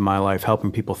rest of my life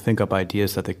helping people think up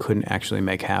ideas that they couldn't actually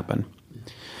make happen.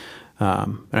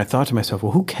 And I thought to myself,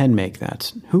 well, who can make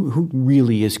that? Who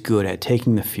really is good at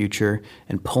taking the future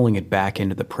and pulling it back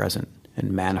into the present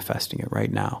and manifesting it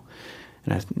right now?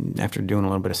 And after doing a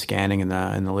little bit of scanning in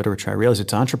the literature, I realized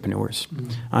it's entrepreneurs.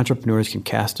 Mm-hmm. Entrepreneurs can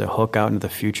cast a hook out into the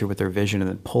future with their vision and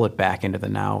then pull it back into the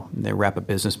now. And they wrap a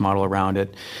business model around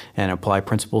it and apply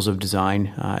principles of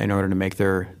design in order to make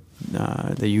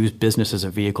they use business as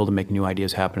a vehicle to make new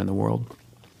ideas happen in the world.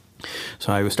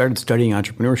 So I started studying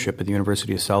entrepreneurship at the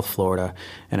University of South Florida,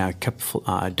 and I kept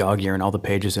dog-earing all the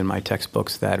pages in my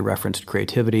textbooks that referenced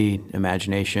creativity,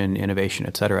 imagination, innovation,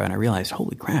 et cetera. And I realized,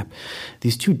 holy crap,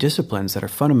 these two disciplines that are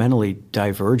fundamentally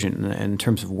divergent in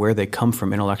terms of where they come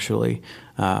from intellectually,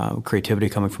 creativity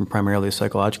coming from primarily the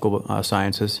psychological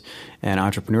sciences, and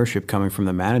entrepreneurship coming from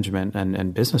the management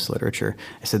and business literature.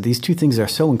 I said, these two things are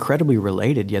so incredibly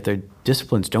related, yet their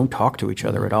disciplines don't talk to each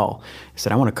other at all. I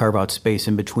said, I want to carve out space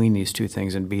in between these two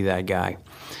things and be that guy.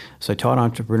 So I taught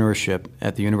entrepreneurship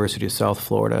at the University of South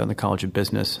Florida and the College of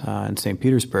Business in St.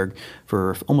 Petersburg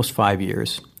for almost 5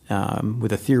 years.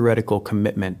 With a theoretical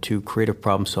commitment to creative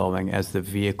problem solving as the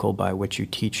vehicle by which you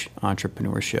teach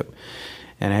entrepreneurship.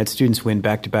 And I had students win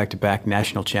back-to-back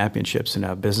national championships in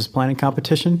a business planning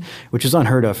competition, which is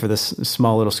unheard of for this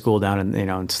small little school down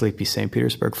in sleepy St.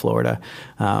 Petersburg, Florida.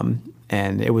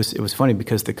 And it was funny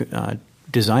because the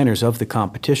designers of the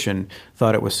competition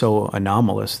thought it was so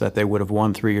anomalous that they would have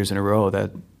won 3 years in a row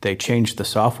that they changed the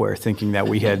software thinking that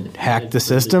we had hacked the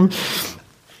system.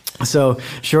 So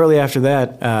shortly after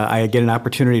that, I get an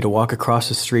opportunity to walk across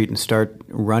the street and start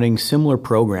running similar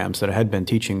programs that I had been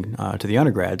teaching to the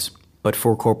undergrads, but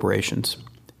for corporations,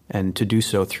 and to do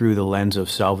so through the lens of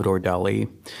Salvador Dali.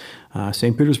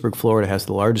 St. Petersburg, Florida has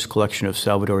the largest collection of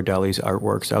Salvador Dali's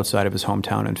artworks outside of his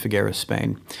hometown in Figueres,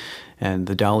 Spain. And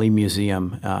the Dali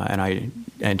Museum and I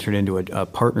entered into a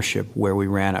partnership where we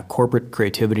ran a corporate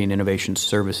creativity and innovation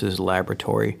services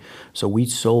laboratory. So we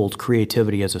sold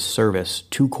creativity as a service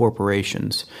to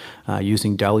corporations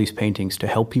using Dali's paintings to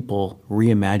help people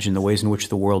reimagine the ways in which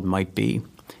the world might be.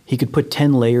 He could put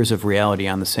 10 layers of reality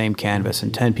on the same canvas,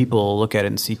 and 10 people will look at it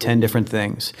and see 10 different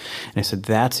things. And I said,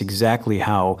 that's exactly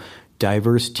how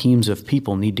diverse teams of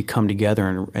people need to come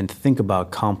together and think about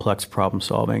complex problem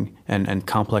solving and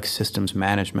complex systems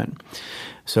management.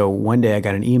 So one day I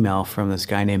got an email from this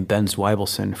guy named Ben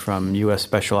Zweibelson from U.S.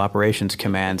 Special Operations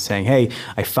Command saying, hey,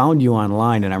 I found you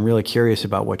online and I'm really curious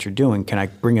about what you're doing. Can I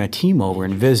bring a team over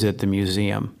and visit the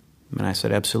museum? And I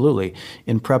said, absolutely.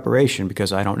 In preparation,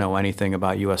 because I don't know anything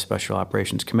about U.S. Special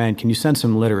Operations Command, can you send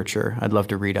some literature? I'd love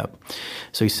to read up.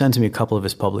 So he sends me a couple of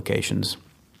his publications.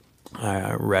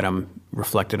 I read them,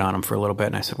 reflected on them for a little bit,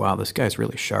 and I said, wow, this guy's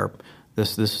really sharp.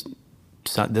 This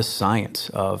science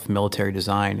of military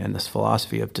design and this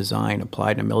philosophy of design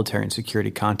applied in a military and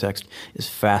security context is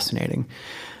fascinating.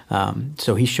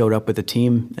 So he showed up with the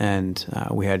team, and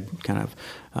we had kind of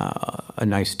a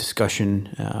nice discussion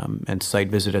and site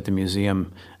visit at the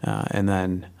museum. And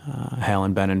then Hal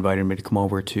and Ben invited me to come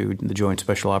over to the Joint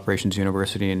Special Operations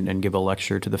University and give a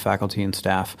lecture to the faculty and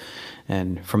staff.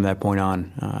 And from that point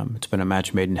on, it's been a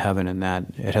match made in heaven, in that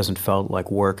it hasn't felt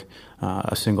like work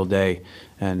a single day.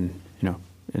 And,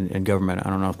 in government, I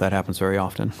don't know if that happens very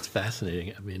often. It's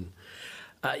fascinating. I mean,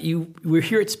 we're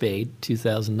here at Spade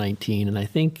 2019, and I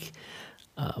think,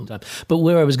 but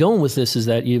where I was going with this is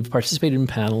that you've participated in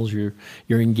panels, you're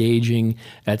engaging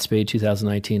at Spade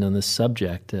 2019 on this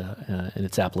subject and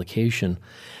its application,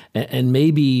 and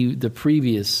maybe the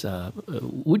previous,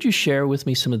 would you share with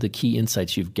me some of the key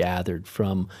insights you've gathered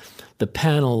from the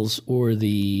panels or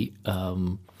the,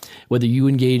 whether you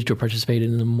engaged or participated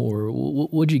in them, or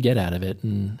what'd you get out of it,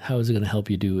 and how is it going to help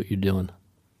you do what you're doing?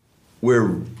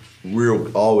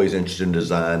 We're always interested in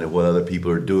design and what other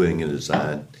people are doing in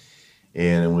design.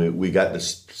 And we got to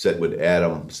sit with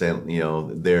Adam,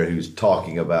 there, who's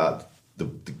talking about the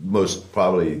most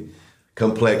probably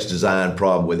complex design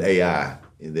problem with AI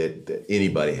that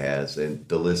anybody has, and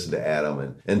to listen to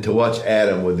Adam and to watch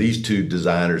Adam with these two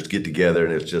designers get together,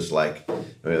 and it's just like,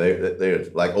 they're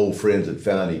like old friends that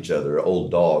found each other, or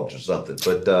old dogs or something.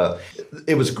 But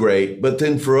it was great. But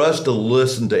then for us to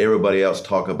listen to everybody else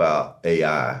talk about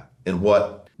AI and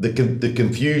what the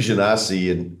confusion I see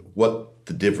and what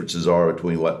the differences are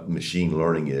between what machine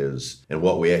learning is and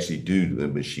what we actually do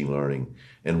in machine learning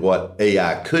and what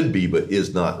AI could be but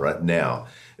is not right now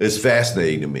is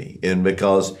fascinating to me. And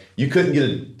because you couldn't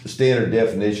get a standard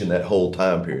definition that whole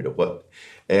time period of what,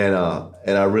 and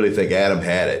I really think Adam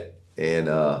had it. And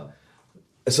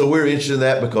so we're interested in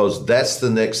that because that's the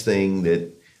next thing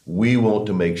that we want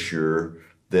to make sure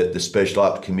that the special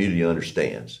ops community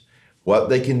understands what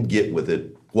they can get with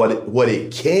it, what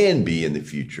it can be in the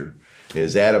future.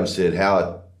 As Adam said, how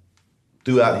it,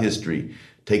 throughout history,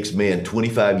 takes man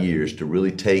 25 years to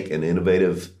really take an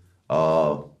innovative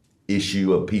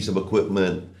issue, a piece of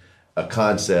equipment, a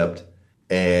concept,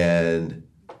 and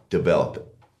develop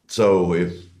it. So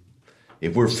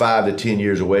if we're 5 to 10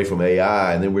 years away from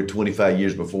AI and then we're 25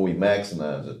 years before we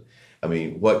maximize it, I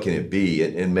mean, what can it be?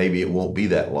 And maybe it won't be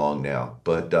that long now.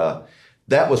 But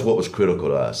that was what was critical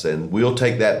to us. And we'll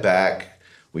take that back.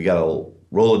 We got a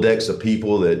Rolodex of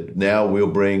people that now we'll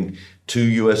bring to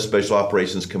U.S. Special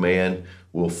Operations Command.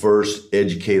 We'll first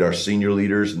educate our senior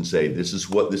leaders and say, this is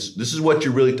what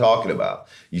you're really talking about.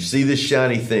 You see this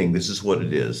shiny thing, this is what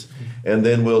it is. And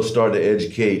then we'll start to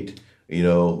educate,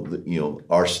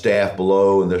 our staff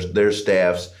below and their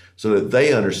staffs so that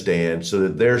they understand, so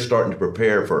that they're starting to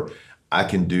prepare for, I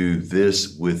can do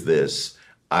this with this.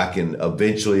 I can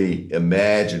eventually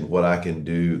imagine what I can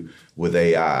do with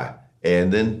AI.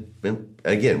 And then,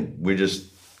 again, we're just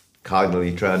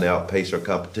cognitively trying to outpace our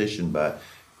competition by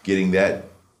getting that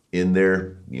in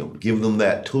there, give them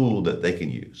that tool that they can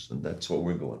use. And that's what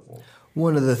we're going for.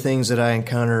 One of the things that I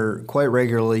encounter quite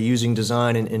regularly using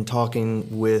design and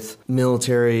talking with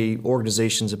military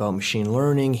organizations about machine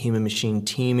learning, human-machine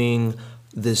teaming,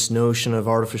 this notion of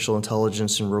artificial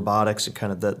intelligence and robotics and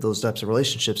kind of those types of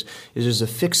relationships is there's a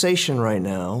fixation right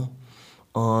now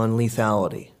on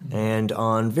lethality and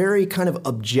on very kind of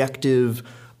objective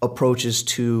approaches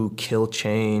to kill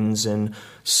chains and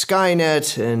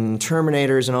Skynet and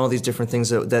Terminators and all these different things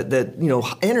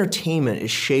that entertainment is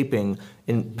shaping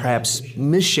and perhaps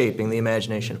misshaping the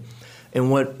imagination. And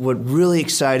what really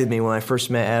excited me when I first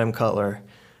met Adam Cutler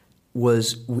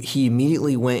was he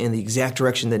immediately went in the exact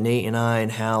direction that Nate and I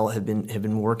and Hal have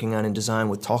been working on in design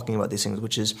with talking about these things,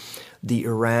 which is the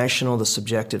irrational, the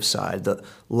subjective side, the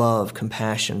love,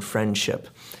 compassion, friendship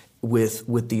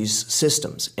with these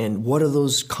systems. And what are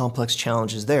those complex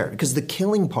challenges there? Because the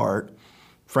killing part,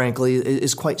 frankly,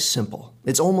 is quite simple.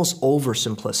 It's almost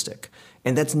oversimplistic.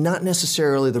 And that's not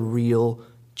necessarily the real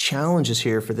challenges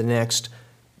here for the next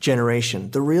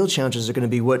generation. The real challenges are going to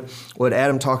be what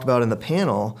Adam talked about in the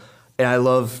panel. And I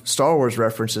love Star Wars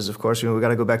references, of course. We've got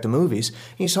to go back to movies.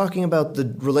 And he's talking about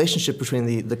the relationship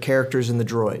between the characters and the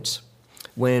droids.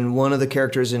 When one of the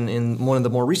characters in one of the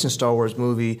more recent Star Wars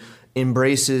movie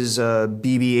embraces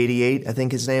BB-88, I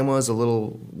think his name was, a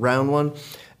little round one,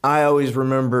 I always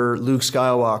remember Luke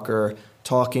Skywalker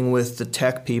talking with the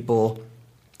tech people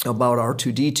about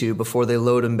R2-D2 before they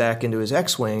load him back into his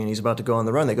X-Wing and he's about to go on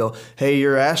the run. They go, hey,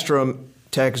 your Astro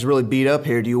tech is really beat up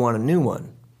here. Do you want a new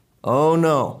one? Oh,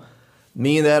 no.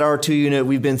 Me and that R2 unit,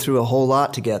 we've been through a whole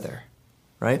lot together,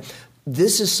 right?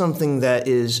 This is something that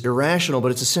is irrational,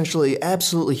 but it's essentially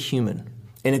absolutely human.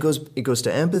 And it goes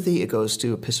to empathy, it goes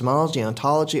to epistemology,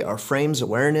 ontology, our frames,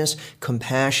 awareness,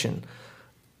 compassion,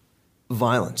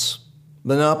 violence.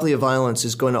 Monopoly of violence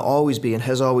is going to always be and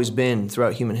has always been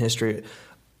throughout human history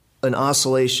an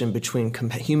oscillation between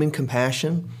human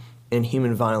compassion and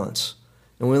human violence.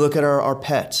 And when we look at our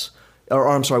pets,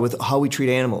 with how we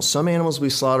treat animals. Some animals we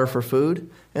slaughter for food,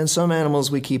 and some animals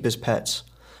we keep as pets.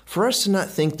 For us to not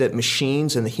think that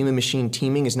machines and the human-machine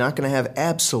teaming is not going to have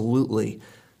absolutely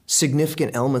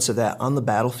significant elements of that on the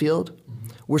battlefield,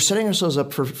 we're setting ourselves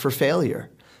up for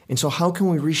failure. And so how can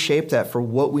we reshape that for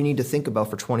what we need to think about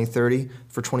for 2030,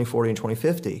 for 2040, and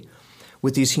 2050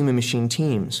 with these human-machine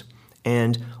teams?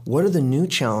 And what are the new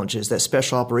challenges that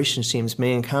special operations teams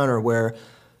may encounter where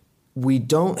we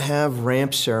don't have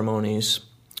ramp ceremonies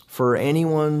for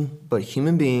anyone but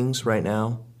human beings right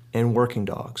now and working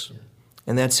dogs?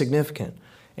 And that's significant.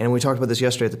 And we talked about this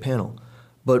yesterday at the panel.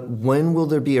 But when will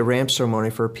there be a ramp ceremony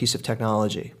for a piece of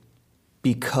technology?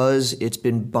 Because it's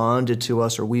been bonded to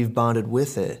us or we've bonded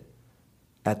with it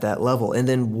at that level. And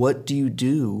then what do you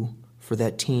do for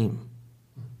that team?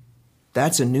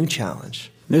 That's a new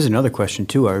challenge. There's another question,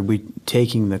 too. Are we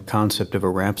taking the concept of a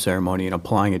ramp ceremony and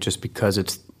applying it just because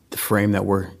it's the frame that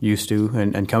we're used to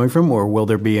and coming from? Or will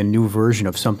there be a new version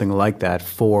of something like that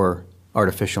for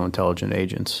artificial intelligent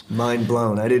agents? Mind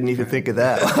blown. I didn't even think of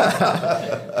that.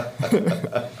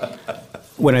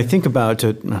 When I think about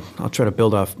it, I'll try to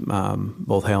build off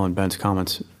both Hal and Ben's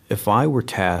comments. if I were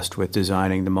tasked with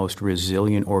designing the most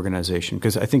resilient organization,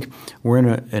 because I think we're in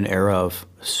an era of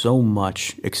so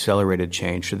much accelerated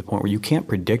change to the point where you can't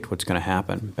predict what's going to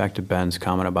happen. Back to Ben's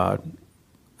comment about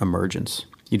emergence.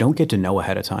 You don't get to know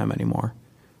ahead of time anymore.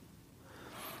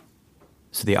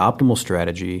 So the optimal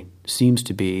strategy seems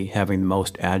to be having the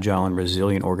most agile and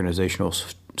resilient organizational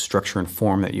structure and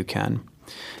form that you can.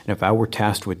 And if I were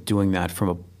tasked with doing that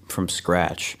from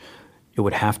scratch, it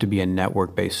would have to be a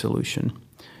network-based solution.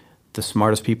 The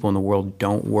smartest people in the world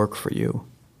don't work for you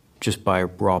just by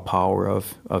raw power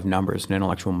of numbers and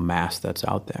intellectual mass that's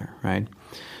out there, right?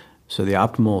 So the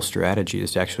optimal strategy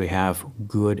is to actually have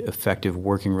good, effective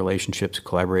working relationships,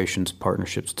 collaborations,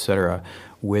 partnerships, et cetera,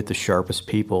 with the sharpest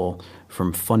people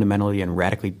from fundamentally and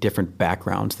radically different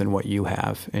backgrounds than what you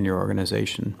have in your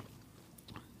organization.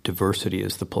 Diversity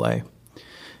is the play.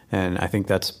 And I think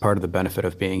that's part of the benefit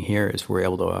of being here is we're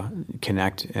able to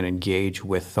connect and engage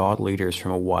with thought leaders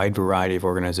from a wide variety of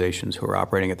organizations who are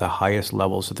operating at the highest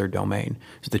levels of their domain.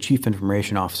 So the chief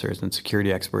information officers and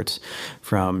security experts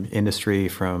from industry,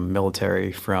 from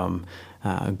military, from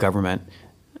government,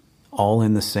 all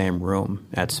in the same room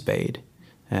at Spade.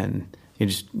 And you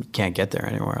just can't get there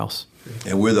anywhere else.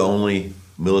 And we're the only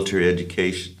military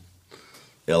education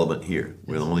element here.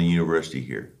 We're the only university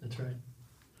here. That's right.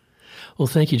 Well,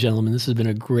 thank you, gentlemen. This has been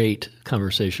a great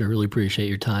conversation. I really appreciate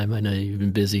your time. I know you've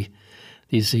been busy.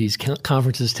 These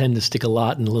conferences tend to stick a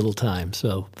lot in a little time.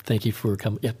 So thank you for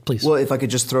coming. Yeah, please. Well, if I could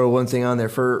just throw one thing on there.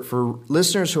 For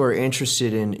listeners who are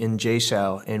interested in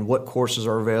JSOW and what courses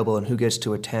are available and who gets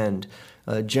to attend,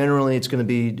 generally it's going to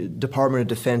be Department of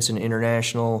Defense and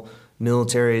international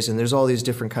militaries, and there's all these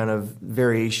different kind of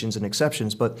variations and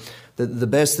exceptions. But the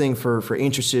best thing for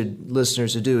interested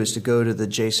listeners to do is to go to the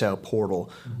JSOW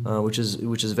portal, which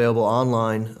is available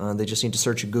online. They just need to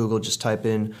search at Google, just type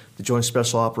in the Joint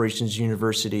Special Operations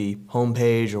University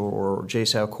homepage or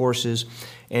JSOW courses,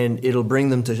 and it'll bring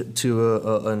them to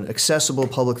an accessible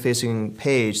public-facing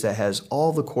page that has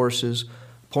all the courses,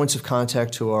 points of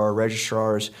contact to our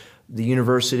registrars, the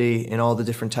university, and all the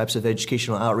different types of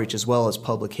educational outreach, as well as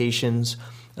publications.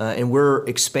 And we're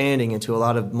expanding into a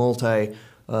lot of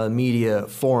multimedia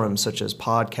forums, such as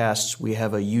podcasts. We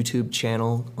have a YouTube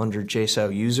channel under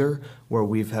JSOW User, where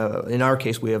in our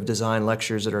case, we have design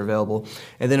lectures that are available.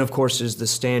 And then, of course, there's the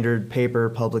standard paper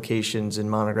publications and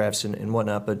monographs and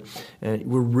whatnot. But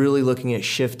we're really looking at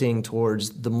shifting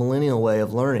towards the millennial way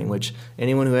of learning, which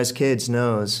anyone who has kids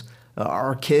knows.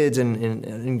 Our kids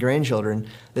and grandchildren,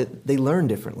 that they learn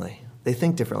differently. They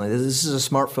think differently. This is a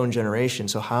smartphone generation,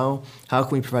 so how can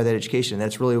we provide that education?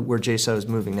 That's really where JSOW is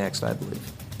moving next, I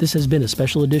believe. This has been a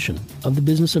special edition of the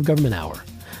Business of Government Hour,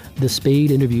 the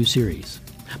Spade Interview Series.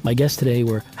 My guests today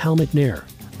were Hal McNair,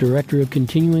 Director of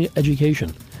Continuing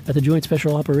Education at the Joint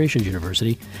Special Operations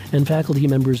University, and faculty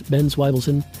members Ben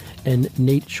Zweibelson and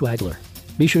Nate Schwagler.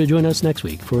 Be sure to join us next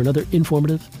week for another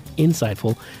informative,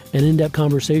 insightful, and in-depth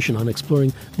conversation on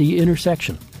exploring the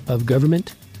intersection of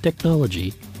government,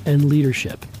 technology, and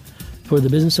leadership. For the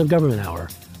Business of Government Hour,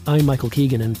 I'm Michael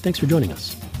Keegan, and thanks for joining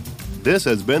us. This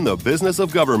has been the Business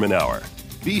of Government Hour.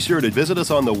 Be sure to visit us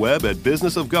on the web at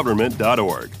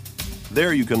businessofgovernment.org.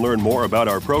 There you can learn more about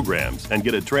our programs and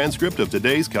get a transcript of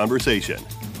today's conversation.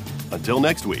 Until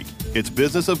next week, it's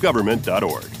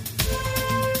businessofgovernment.org.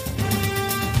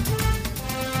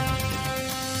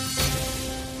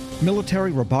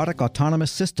 Military robotic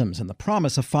autonomous systems and the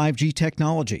promise of 5G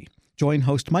technology. Join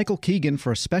host Michael Keegan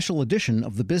for a special edition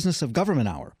of the Business of Government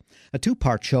Hour, a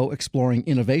two-part show exploring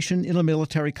innovation in a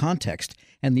military context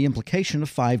and the implication of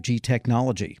 5G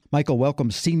technology. Michael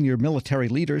welcomes senior military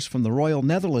leaders from the Royal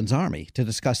Netherlands Army to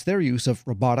discuss their use of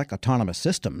robotic autonomous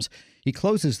systems. He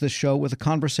closes this show with a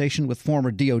conversation with former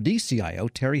DoD CIO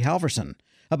Terry Halverson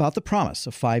about the promise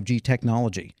of 5G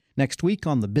technology. Next week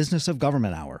on the Business of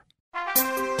Government Hour.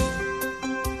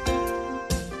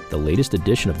 The latest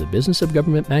edition of the Business of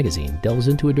Government magazine delves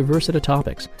into a diverse set of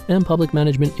topics and public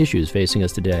management issues facing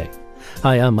us today.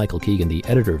 Hi, I'm Michael Keegan, the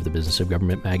editor of the Business of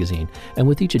Government magazine, and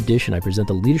with each edition I present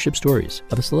the leadership stories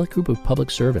of a select group of public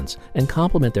servants and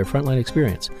complement their frontline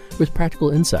experience with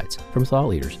practical insights from thought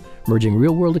leaders, merging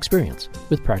real-world experience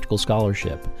with practical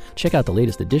scholarship. Check out the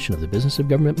latest edition of the Business of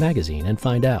Government magazine and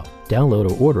find out.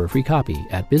 Download or order a free copy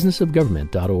at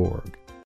businessofgovernment.org.